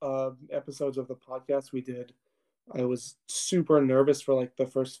couple episodes of the podcast we did. I was super nervous for like the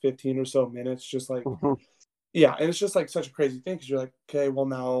first 15 or so minutes, just like, Hmm. yeah. And it's just like such a crazy thing because you're like, okay, well,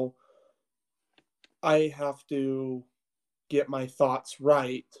 now I have to get my thoughts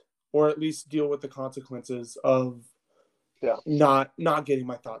right or at least deal with the consequences of Yeah. not getting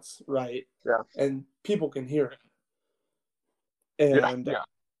my thoughts right. Yeah. And people can hear it. Yeah. And Yeah.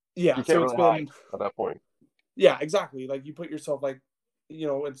 yeah, You so can't it's really hide been, at that point. yeah, exactly. Like you put yourself like,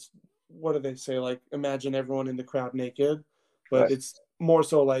 it's what do they say? Like imagine everyone in the crowd naked, but Right. it's more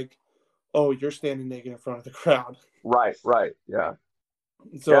so like, oh, you're standing naked in front of the crowd. Right. Right. Yeah.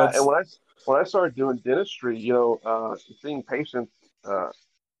 So Yeah. And it's when I started doing dentistry, seeing patients uh,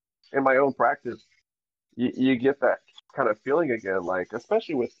 in my own practice, you get that kind of feeling again, like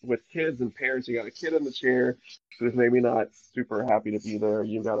especially with kids and parents. You got a kid in the chair who's maybe not super happy to be there.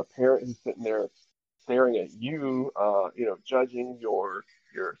 You got a parent who's sitting there staring at you, judging your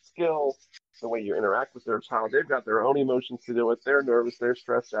skill, the way you interact with their child. They've got their own emotions to deal with. They're nervous. They're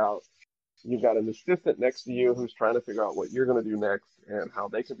stressed out. You've got an assistant next to you who's trying to figure out what you're going to do next and how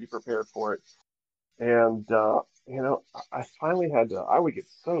they can be prepared for it. And I finally had to. I would get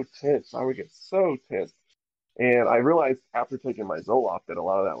so tense. I would get so tense. And I realized after taking my Zoloft that a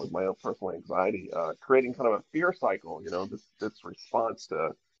lot of that was my own personal anxiety, creating kind of a fear cycle. This response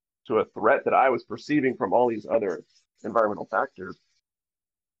to a threat that I was perceiving from all these other environmental factors.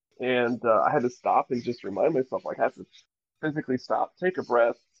 And I had to stop and just remind myself, like, I have to physically stop, take a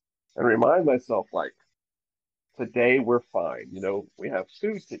breath, and remind myself, like, today we're fine. We have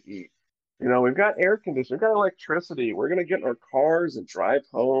food to eat. We've got air conditioning, we've got electricity. We're gonna get in our cars and drive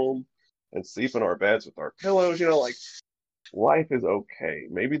home and sleep in our beds with our pillows. Like life is okay.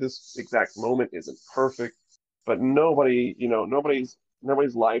 Maybe this exact moment isn't perfect, but nobody's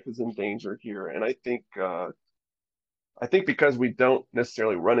life is in danger here. And I think because we don't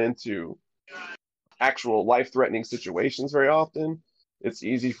necessarily run into actual life-threatening situations very often, it's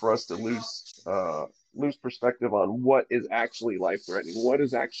easy for us to lose perspective on what is actually life-threatening, what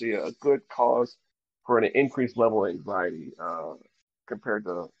is actually a good cause for an increased level of anxiety compared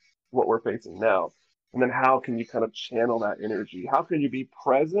to what we're facing now. And then how can you kind of channel that energy? How can you be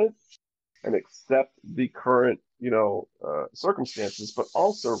present and accept the current, circumstances, but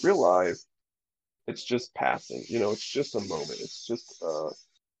also realize it's just passing. It's just a moment. It's just a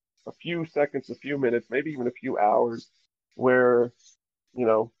few seconds, a few minutes, maybe even a few hours where,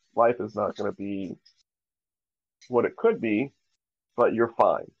 life is not going to be what it could be, but you're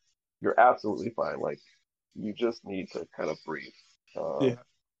fine. You're absolutely fine. Like you just need to kind of breathe. Uh, yeah,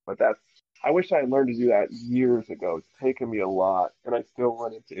 but I wish I had learned to do that years ago. It's taken me a lot, and I still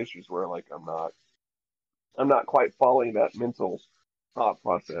run into issues where like I'm not quite following that mental thought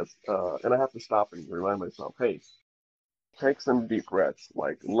process, and I have to stop and remind myself, hey, take some deep breaths.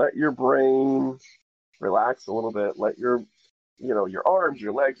 Like let your brain relax a little bit. Let your your arms,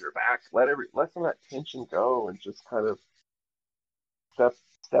 your legs, your back, let some of that tension go, and just kind of step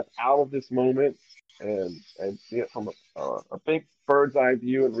step out of this moment and see it from a big bird's eye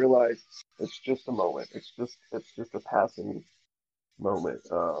view and realize it's just a moment. It's just a passing moment.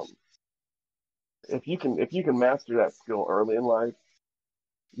 If you can master that skill early in life,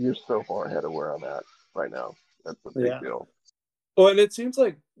 you're so far ahead of where I'm at right now. That's a big Yeah. deal. Well, and it seems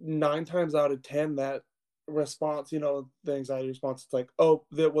like 9 times out of 10 that response, the anxiety response, it's like, "Oh,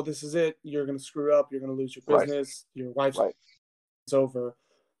 well, this is it. You're gonna screw up. You're gonna lose your Right, business. Your wife's right, over."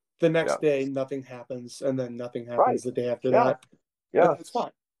 The yeah, next day, nothing happens, and then nothing right, happens the day after yeah, that, and yeah, then it's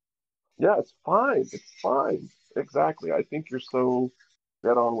fine. yeah. It's fine. It's fine. Exactly. I think you're so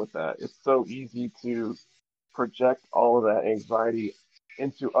dead on with that. It's so easy to project all of that anxiety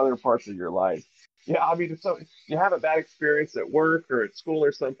into other parts of your life. Yeah, I mean, so you have a bad experience at work or at school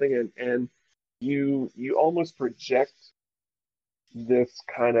or something, and you almost project this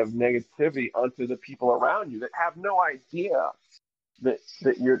kind of negativity onto the people around you that have no idea that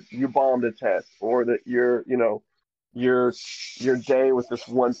you bombed a test or that your your day with this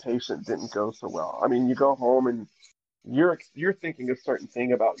one patient didn't go so well. I mean, you go home and you're thinking a certain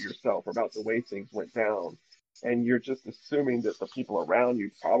thing about yourself, about the way things went down, and you're just assuming that the people around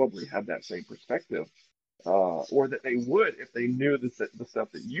you probably have that same perspective, or that they would if they knew the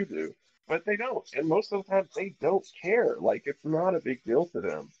stuff that you do, but they don't, and most of the time they don't care. Like it's not a big deal to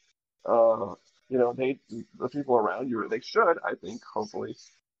them. Uh, they the people around you, they should, I think, hopefully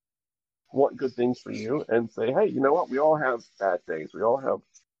want good things for you and say, hey, you know what? We all have bad days. We all have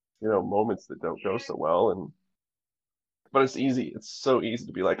moments that don't go so well, and but it's easy. It's so easy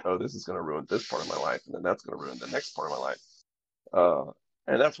to be like, oh, this is going to ruin this part of my life, and then that's going to ruin the next part of my life. Uh,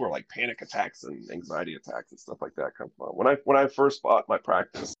 and that's where like panic attacks and anxiety attacks and stuff like that come from. When I first bought my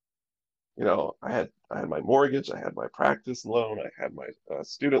practice, I had my mortgage, I had my practice loan, I had my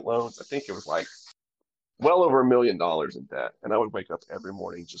student loans. I think it was like well over $1 million in debt. And I would wake up every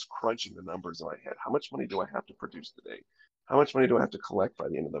morning just crunching the numbers in my head. How much money do I have to produce today? How much money do I have to collect by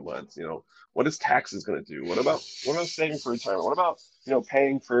the end of the month? What is taxes going to do? What about saving for retirement? What about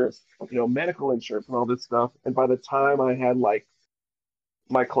paying for medical insurance and all this stuff? And by the time I had like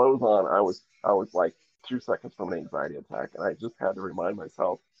my clothes on, I was like 2 seconds from an anxiety attack, and I just had to remind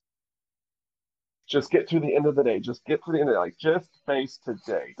myself, just get to the end of the day. Just get to the end of the day. Like just face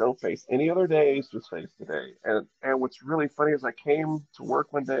today. Don't face any other days. Just face today. And what's really funny is I came to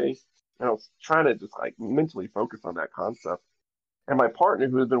work one day and I was trying to just like mentally focus on that concept. And my partner,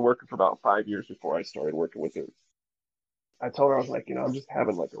 who had been working for about 5 years before I started working with her, I told her, I was like, I'm just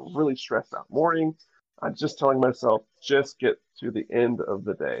having like a really stressed out morning. I'm just telling myself, just get to the end of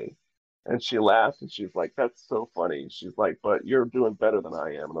the day. And she laughed and she's like, that's so funny. She's like, but you're doing better than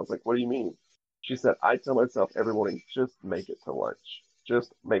I am. And I was like, what do you mean? She said, I tell myself every morning, just make it to lunch.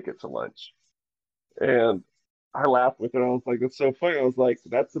 Just make it to lunch. And I laughed with her. I was like, that's so funny. I was like,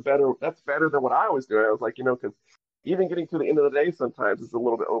 that's better than what I was doing. I was like, because even getting to the end of the day sometimes is a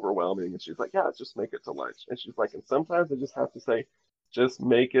little bit overwhelming. And she's like, yeah, just make it to lunch. And she's like, and sometimes I just have to say, just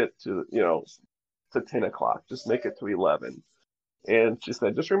make it to 10 o'clock. Just make it to 11. And she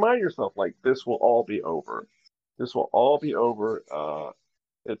said, just remind yourself, like, this will all be over. This will all be over.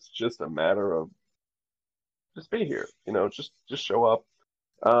 It's just a matter of just be here, just show up.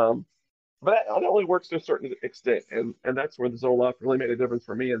 Um, but that only works to a certain extent, and that's where the Zoloft really made a difference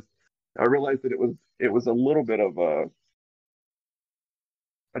for me. Is I realized that it was a little bit of a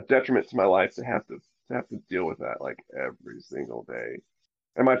detriment to my life to have to deal with that like every single day.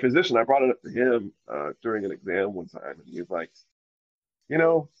 And my physician, I brought it up to him during an exam one time, and he was like, you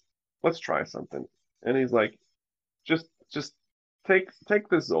know, let's try something. And he's like, just take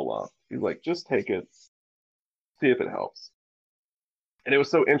this Zoloft. He's like, just take it, see if it helps. And it was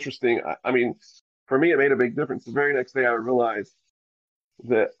so interesting. I mean, for me, it made a big difference. The very next day, I realized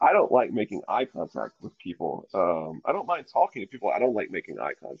that I don't like making eye contact with people. I don't mind talking to people. I don't like making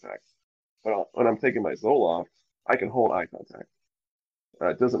eye contact. But when I'm taking my Zoloft, I can hold eye contact.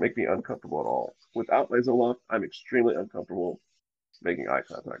 It doesn't make me uncomfortable at all. Without my Zoloft, I'm extremely uncomfortable making eye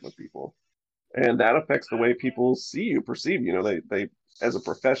contact with people, and that affects the way people see you, perceive you. They as a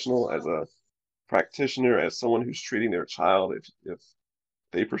professional, as a practitioner, as someone who's treating their child, if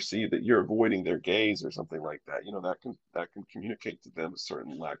they perceive that you're avoiding their gaze or something like that, that can communicate to them a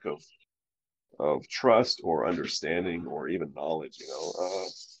certain lack of trust or understanding or even knowledge.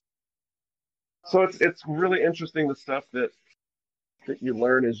 So it's really interesting the stuff that you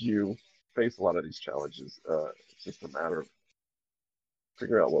learn as you face a lot of these challenges. It's just a matter of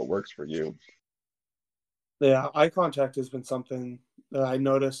figuring out what works for you. Yeah, eye contact has been something that I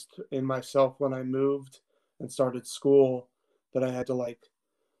noticed in myself when I moved and started school that I had to like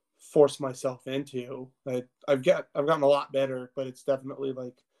force myself into. I've gotten a lot better, but it's definitely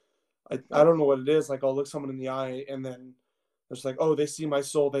like I don't know what it is. Like I'll look someone in the eye and then it's like, oh, they see my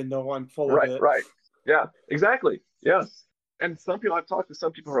soul, they know I'm full of Right, it. right. Yeah, exactly. Yeah. And some people, I've talked to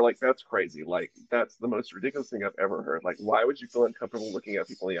some people who are like, that's crazy. Like, that's the most ridiculous thing I've ever heard. Like, why would you feel uncomfortable looking at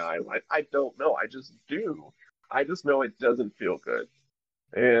people in the eye? I don't know. I just do. I just know it doesn't feel good.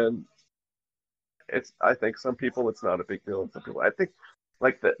 And I think some people it's not a big deal. And some people, I think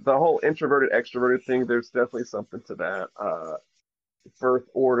like the whole introverted, extroverted thing, there's definitely something to that. Birth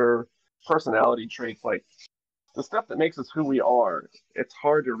order, personality traits, like the stuff that makes us who we are. It's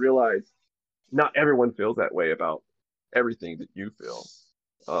hard to realize not everyone feels that way about everything that you feel.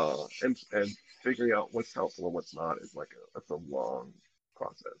 And figuring out what's helpful and what's not is like that's a long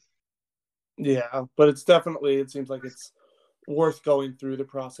process. Yeah, but it's definitely it seems like it's worth going through the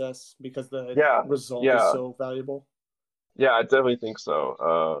process because the Yeah, result is yeah, so valuable. yeah. I definitely think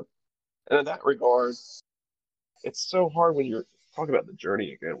so. And in that regard, it's so hard when you're talking about the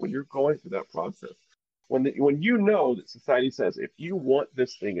journey again. When you're going through that process, when you know that society says if you want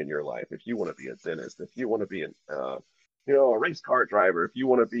this thing in your life, if you want to be a dentist, if you want to be a race car driver, if you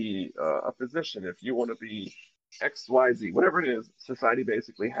want to be a physician, if you want to be XYZ, whatever it is, society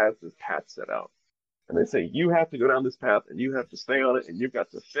basically has this path set out. And they say you have to go down this path and you have to stay on it and you've got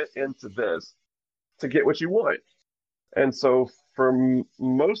to fit into this to get what you want. And so for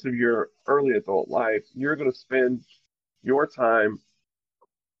most of your early adult life, you're going to spend your time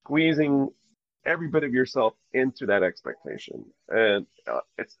squeezing every bit of yourself into that expectation. And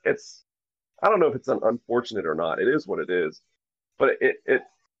it's I don't know if it's unfortunate or not. It is what it is, but it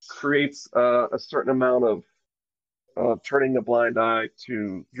creates a certain amount of turning a blind eye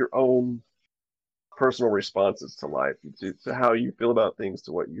to your own personal responses to life, to how you feel about things,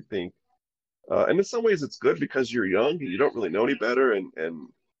 to what you think. And in some ways, it's good because you're young and you don't really know any better, and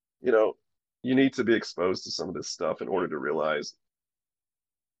you know you need to be exposed to some of this stuff in order to realize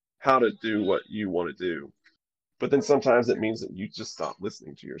how to do what you want to do. But then sometimes it means that you just stop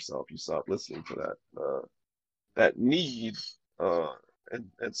listening to yourself. You stop listening to that need, uh,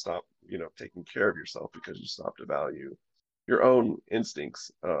 and stop taking care of yourself because you stop to value your own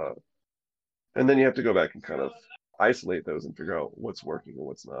instincts. And then you have to go back and kind of isolate those and figure out what's working and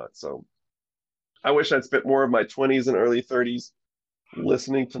what's not. So I wish I'd spent more of my 20s and early 30s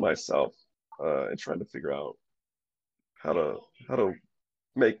listening to myself, and trying to figure out how to how to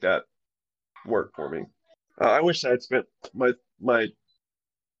make that work for me. I wish I'd spent my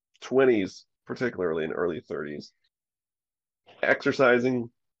 20s, particularly in early 30s,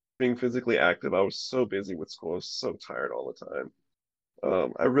 exercising, being physically active. I was so busy with school. I was so tired all the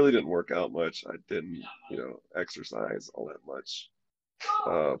time. I really didn't work out much. I didn't, exercise all that much.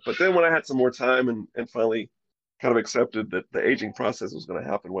 But then when I had some more time and finally kind of accepted that the aging process was going to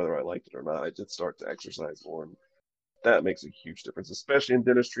happen whether I liked it or not, I did start to exercise more. And that makes a huge difference, especially in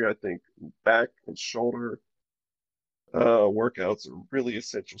dentistry. I think back and shoulder workouts are really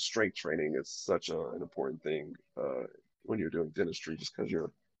essential. Strength training is such an important thing when you're doing dentistry, just because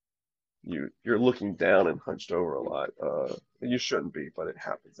you're looking down and hunched over a lot. And you shouldn't be, but it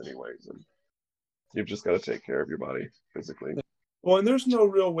happens anyways. And you've just got to take care of your body physically. Well, and there's no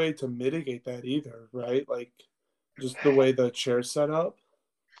real way to mitigate that either, right? Like just the way the chair's set up.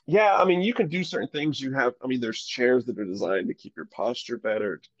 Yeah, I mean, you can do certain things. I mean, there's chairs that are designed to keep your posture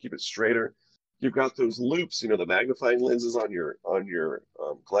better, to keep it straighter. You've got those loops, the magnifying lenses on your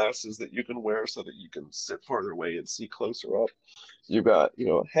glasses that you can wear so that you can sit farther away and see closer up. You've got,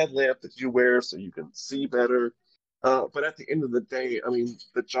 a headlamp that you wear so you can see better. But at the end of the day, I mean,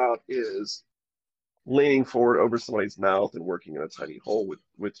 the job is leaning forward over somebody's mouth and working in a tiny hole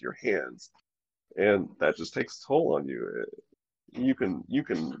with your hands, and that just takes a toll on you. You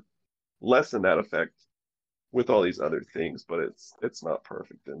can lessen that effect with all these other things, but it's not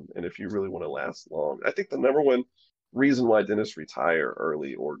perfect. And if you really want to last long, I think the number one reason why dentists retire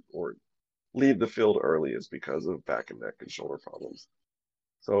early or leave the field early is because of back and neck and shoulder problems.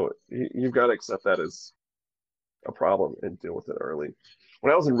 So you've got to accept that as a problem and deal with it early.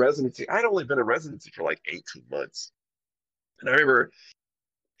 When I was in residency, I'd only been in residency for like 18 months. And I remember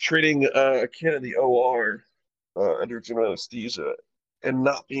treating a kid in the OR under general anesthesia and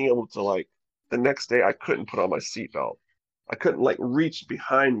not being able to like the next day I couldn't put on my seatbelt. I couldn't like reach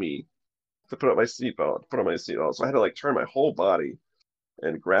behind me to put on my seatbelt. So I had to like turn my whole body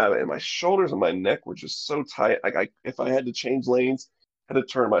and grab it. And my shoulders and my neck were just so tight. Like if I had to change lanes, I had to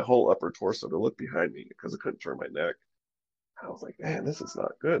turn my whole upper torso to look behind me because I couldn't turn my neck. I was like, man, this is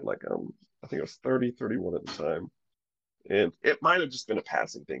not good. Like I think I was 30, 31 at the time. And it might have just been a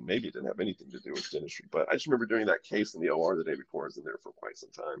passing thing. Maybe it didn't have anything to do with dentistry. But I just remember doing that case in the OR the day before. I was in there for quite some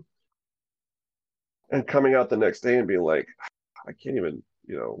time. And coming out the next day and being like, I can't even,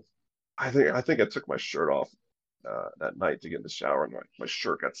 I think I took my shirt off that night to get in the shower, and my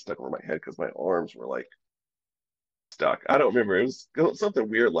shirt got stuck over my head because my arms were like stuck. I don't remember. It was something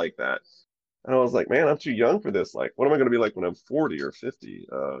weird like that. And I was like, man, I'm too young for this. Like, what am I going to be like when I'm 40 or 50?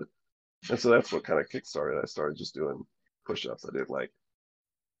 And so that's what kind of kickstarted. I started just doing push-ups. I did like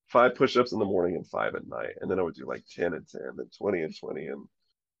 5 push-ups in the morning and 5 at night, and then I would do like 10 and 10, then 20 and 20, and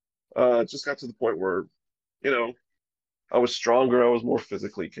it just got to the point where, you know, I was stronger. I was more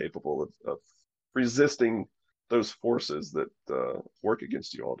physically capable of resisting those forces that work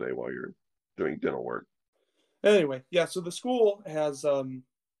against you all day while you're doing dental work. Anyway, yeah. So the school has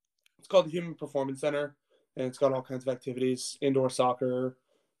it's called the Human Performance Center, and it's got all kinds of activities: indoor soccer,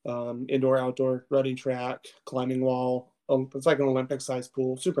 indoor outdoor running track, climbing wall. It's like an Olympic-sized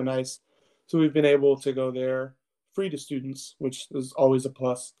pool, super nice. So we've been able to go there free to students, which is always a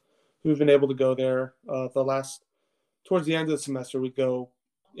plus. We've been able to go there towards the end of the semester. We go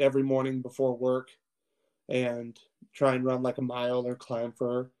every morning before work and try and run like a mile or climb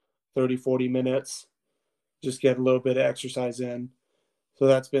for 30, 40 minutes, just get a little bit of exercise in. So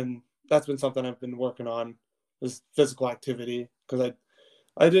that's been something I've been working on, is physical activity, because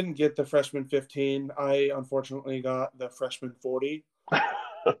I didn't get the freshman 15. I unfortunately got the freshman 40.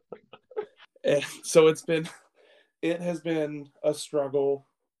 And so it has been a struggle,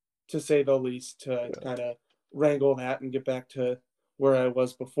 to say the least, to Yeah. kind of wrangle that and get back to where I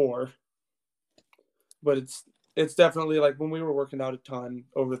was before. But it's definitely like when we were working out a ton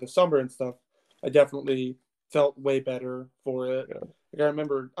over the summer and stuff, I definitely felt way better for it. Yeah. Like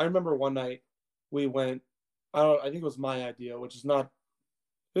I remember one night we went. I think it was my idea, which is not.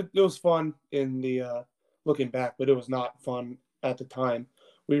 It was fun in the looking back, but it was not fun at the time.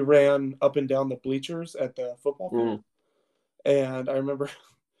 We ran up and down the bleachers at the football field, Mm, and I remember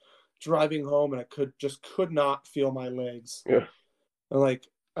driving home, and I could not feel my legs. yeah. And like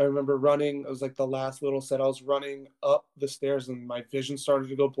I remember running, it was like the last little set. I was running up the stairs and my vision started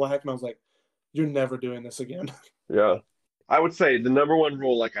to go black, and I was like, "You're never doing this again." Yeah. I would say the number one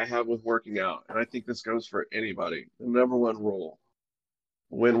rule, like I have with working out, and I think this goes for anybody, the number one rule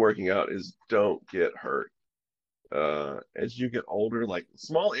when working out is don't get hurt. As you get older, like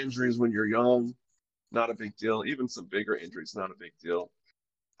small injuries when you're young, not a big deal. Even some bigger injuries, not a big deal.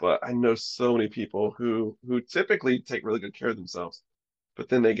 But I know so many people who typically take really good care of themselves, but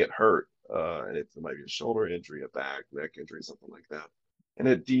then they get hurt, and it might be a shoulder injury, a back, neck injury, something like that, and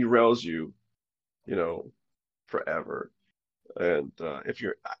it derails you, you know, forever. And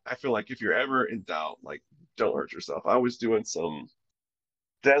I feel like if you're ever in doubt, like don't hurt yourself. I was doing some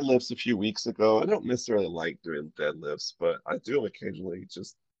deadlifts a few weeks ago. I don't necessarily like doing deadlifts, but I do them occasionally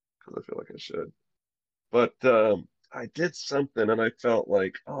just because I feel like I should. But I did something and I felt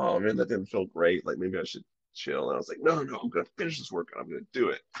like, oh man, that didn't feel great. Like maybe I should chill. And I was like, no, no, I'm gonna finish this workout. I'm gonna do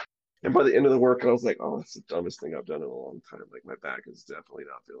it. And by the end of the workout, I was like, oh, that's the dumbest thing I've done in a long time. Like my back is definitely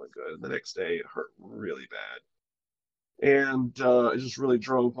not feeling good. And the next day it hurt really bad. And it just really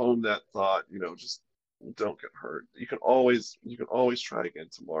drove home that thought, just don't get hurt. You can always try again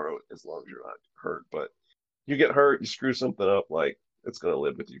tomorrow as long as you're not hurt. But you get hurt, you screw something up, like it's gonna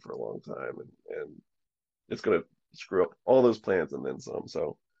live with you for a long time, and it's gonna screw up all those plans and then some.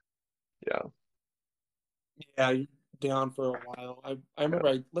 So yeah, Yeah, you're down for a while. I yeah, remember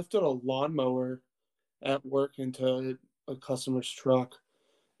I lifted a lawnmower at work into a customer's truck,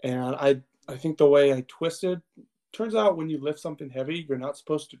 and I think the way I twisted, turns out when you lift something heavy, you're not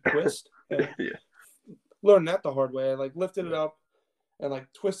supposed to twist. And I yeah, learned that the hard way. I like lifted it yeah. up and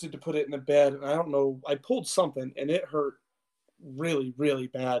like twisted to put it in the bed, and I don't know, I pulled something and it hurt really, really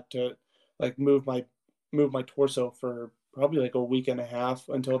bad to like move my torso for probably like a week and a half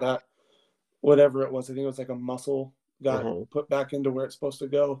until that whatever it was. I think it was like a muscle got Uh-huh. put back into where it's supposed to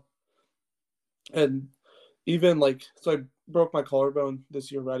go. And even like, so I broke my collarbone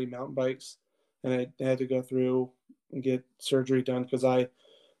this year riding mountain bikes, and I had to go through and get surgery done because I'm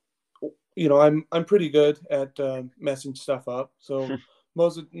pretty good at messing stuff up. So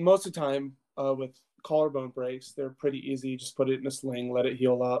most of the time with collarbone breaks, they're pretty easy. You just put it in a sling, let it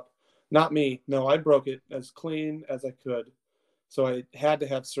heal up. Not me. No, I broke it as clean as I could. So I had to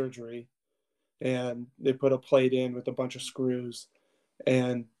have surgery, and they put a plate in with a bunch of screws.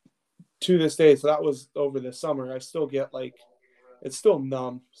 And to this day, so that was over the summer, I still get like it's still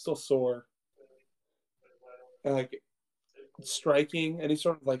numb, still sore, and like striking any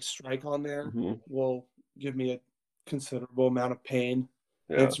sort of like strike on there Hmm. will give me a considerable amount of pain.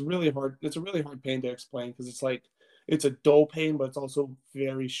 And Yeah. it's really hard. It's a really hard pain to explain because it's like it's a dull pain, but it's also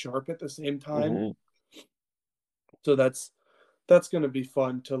very sharp at the same time. Hmm. So that's going to be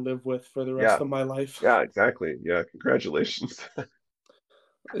fun to live with for the rest Yeah. of my life. Yeah, exactly. Yeah, congratulations.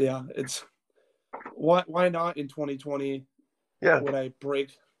 Yeah, it's why not in 2020 Yeah, would I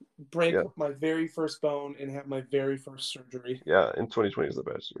break yeah, my very first bone and have my very first surgery? yeah. And 2020 is the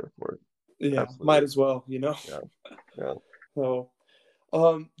best year for it. Yeah, might Absolutely. as well, you know. Yeah, yeah. So,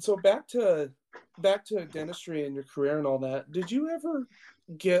 so back to dentistry and your career and all that. Did you ever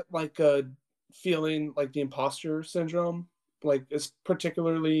get like a feeling like the imposter syndrome, like it's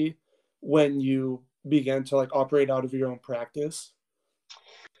particularly when you began to like operate out of your own practice?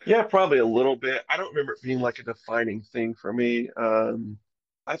 Yeah, probably a little bit. I don't remember it being like a defining thing for me. I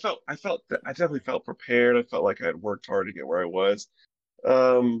definitely felt prepared. I felt like I had worked hard to get where I was.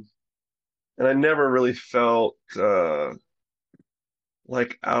 Um, and I never really felt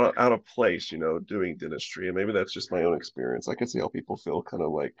like out of place, doing dentistry. And maybe that's just my own experience. I can see how people feel kind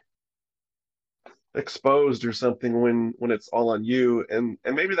of like exposed or something when it's all on you. And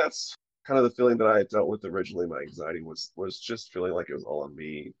maybe that's kind of the feeling that I had dealt with originally. My anxiety was just feeling like it was all on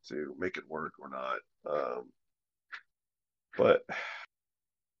me to make it work or not. But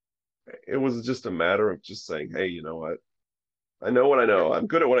it was just a matter of just saying, hey, you know what? I know what I know. I'm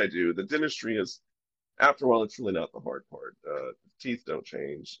good at what I do. The dentistry is, after a while, it's really not the hard part. Teeth don't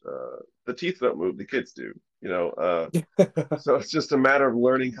change. The teeth don't move. The kids do. So it's just a matter of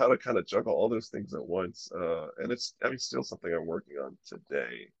learning how to kind of juggle all those things at once. And I mean, still something I'm working on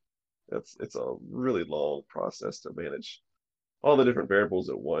today. It's a really long process to manage all the different variables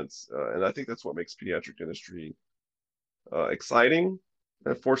at once. And I think that's what makes pediatric dentistry exciting.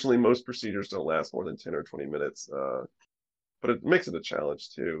 Unfortunately, most procedures don't last more than 10 or 20 minutes, but it makes it a challenge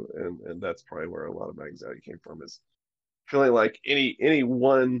too. And that's probably where a lot of my anxiety came from, is feeling like any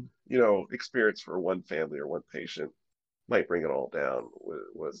one, experience for one family or one patient might bring it all down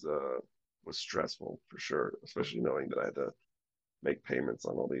was stressful for sure, especially knowing that I had to make payments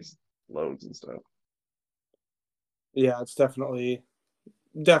on all these loans and stuff. Yeah, it's definitely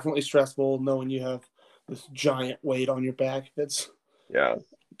stressful knowing you have this giant weight on your back that's Yeah,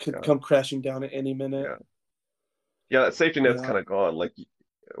 could yeah, come crashing down at any minute. yeah, yeah. That safety net's Yeah. kind of gone. Like,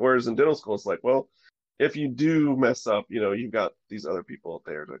 whereas in dental school, it's like, well, if you do mess up, you've got these other people out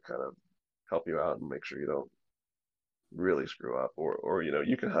there to kind of help you out and make sure you don't really screw up, or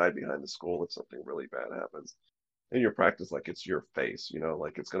you can hide behind the school if something really bad happens in your practice. Like, it's your face,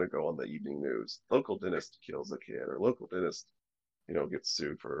 like it's going to go on the evening news. Local dentist kills a kid, or local dentist, gets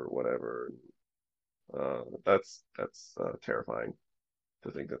sued for whatever. That's terrifying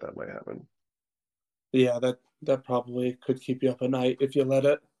to think that that might happen. Yeah, that probably could keep you up at night if you let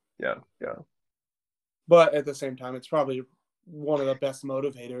it. Yeah, yeah, But at the same time, it's probably one of the best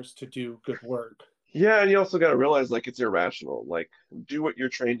motivators to do good work. yeah. And you also got to realize, like, it's irrational. Like, do what you're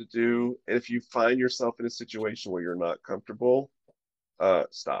trained to do, and if you find yourself in a situation where you're not comfortable,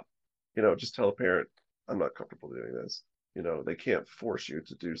 stop. Just tell a parent, I'm not comfortable doing this. They can't force you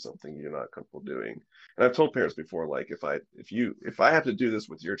to do something you're not comfortable doing. And I've told parents before, like, if I have to do this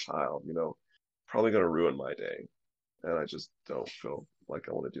with your child, probably going to ruin my day, and I just don't feel like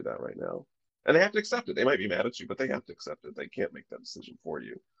I want to do that right now. And they have to accept it. They might be mad at you, but they have to accept it. They can't make that decision for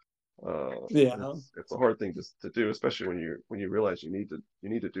you. And Yeah. it's a hard thing to do, especially when you realize you need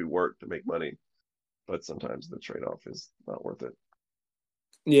to do work to make money, but sometimes the trade-off is not worth it.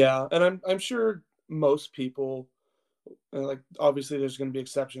 Yeah, and I'm sure most people like obviously there's going to be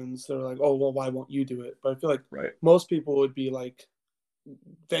exceptions. They're like, "Oh, well, why won't you do it?" But I feel like Right. most people would be like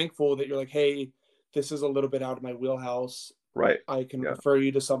thankful that you're like, "Hey, this is a little bit out of my wheelhouse. Right. I can Yeah. refer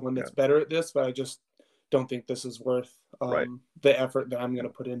you to someone Yeah. that's better at this, but I just don't think this is worth Right. the effort that I'm going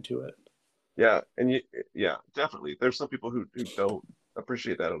Yeah. to put into it." Yeah. Yeah, definitely. There's some people who don't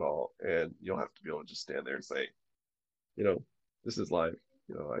appreciate that at all, and you'll have to be able to just stand there and say, you know, this is life.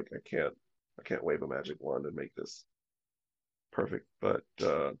 I can't wave a magic wand and make this perfect. But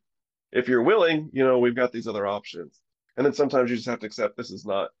if you're willing, we've got these other options. And then sometimes you just have to accept this is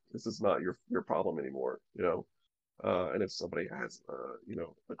not your problem anymore. And if somebody has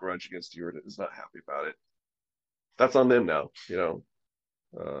a grudge against you or is not happy about it, that's on them now.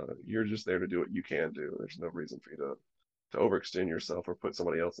 You're just there to do what you can do. There's no reason for you to overextend yourself or put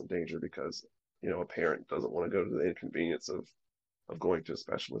somebody else in danger because a parent doesn't want to go to the inconvenience of going to a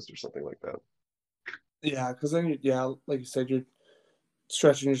specialist or something like that. Yeah, because then yeah, like you said, you're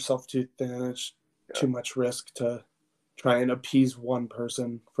stretching yourself too thin. It's Yeah, too much risk to try and appease one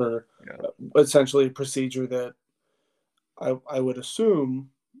person for Yeah. essentially a procedure that I would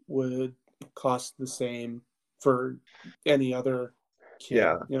assume would cost the same for any other kid,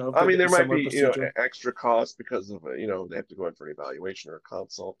 Yeah. if I they're mean, getting there might similar be, procedure. extra costs because of, they have to go in for an evaluation or a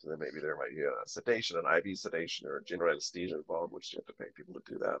consult, and then maybe there might be a sedation, an IV sedation, or general anesthesia involved, which you have to pay people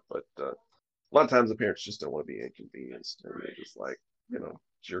to do that. But a lot of times the parents just don't want to be inconvenienced, and they're just like,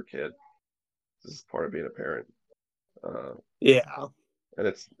 it's your kid. This is part of being a parent. Uh, Yeah. and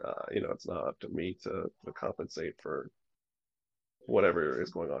it's not up to me to compensate for whatever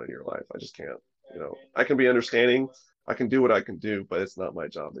is going on in your life. I just can't. I can be understanding. I can do what I can do, but it's not my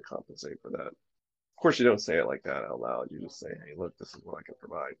job to compensate for that. Of course, you don't say it like that out loud. You just say, "Hey, look, this is what I can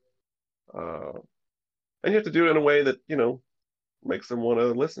provide," uh, and you have to do it in a way that makes them want to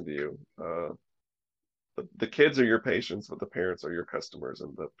listen to you. The kids are your patients, but the parents are your customers,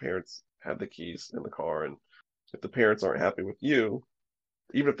 and the parents have the keys in the car. And if the parents aren't happy with you,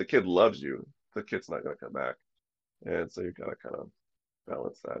 even if the kid loves you, the kid's not going to come back. And so you've got to kind of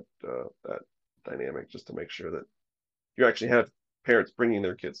balance that dynamic just to make sure that you actually have parents bringing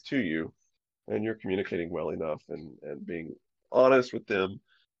their kids to you, and you're communicating well enough and being honest with them,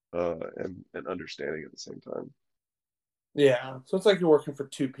 and understanding at the same time. Yeah. So it's like you're working for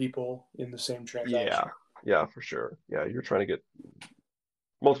two people in the same Yeah, transaction. yeah, for sure. Yeah, you're trying to get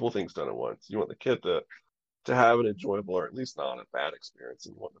multiple things done at once. You want the kid to have an enjoyable, or at least not a bad experience,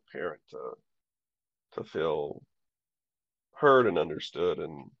 and you want the parent to feel heard and understood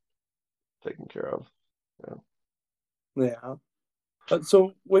and taken care of. Yeah. Yeah.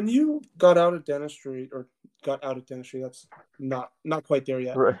 So when you got out of dentistry, that's not quite there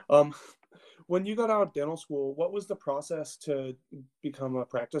yet. Right. When you got out of dental school, what was the process to become a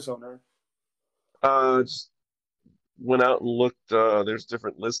practice owner? Just went out and looked. There's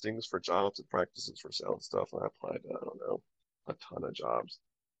different listings for jobs and practices for sale and stuff. And I applied to, I don't know, a ton of jobs.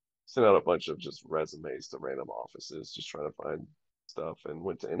 Sent out a bunch of just resumes to random offices, just trying to find stuff, and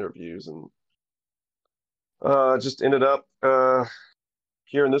went to interviews, and just ended up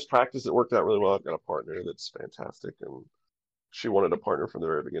here in this practice. It worked out really well. I've got a partner that's fantastic, and she wanted a partner from the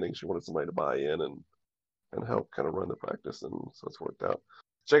very beginning. She wanted somebody to buy in and help kind of run the practice, and so it's worked out.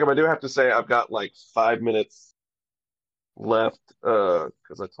 Jacob, I do have to say I've got like 5 minutes left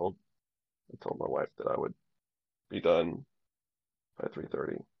because I told my wife that I would be done by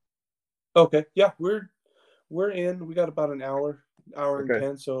 3:30. Okay, yeah, we're in. We got about an hour and Okay.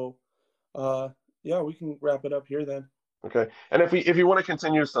 10. So, uh, yeah, we can wrap it up here then. Okay. And if you want to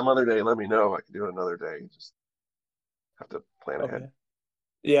continue some other day, let me know. I can do it another day. Just have to plan ahead. Okay.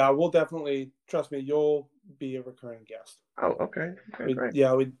 Yeah, we'll definitely trust me. You'll be a recurring guest. Oh, okay. Okay, great.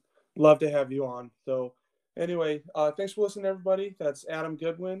 We'd love to have you on. So, anyway, thanks for listening, everybody. That's Adam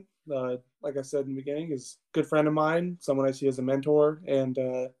Goodwin. Like I said in the beginning, is a good friend of mine, someone I see as a mentor, and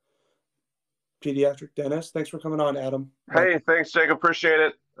pediatric dentist. Thanks for coming on, Adam. Bye. Hey, thanks, Jacob. Appreciate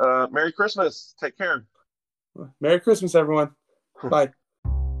it. Merry Christmas. Take care. Merry Christmas, everyone. Bye.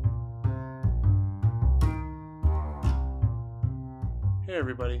 Hey,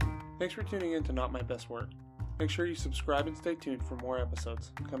 everybody. Thanks for tuning in to Not My Best Work. Make sure you subscribe and stay tuned for more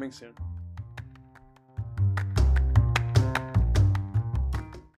episodes coming soon.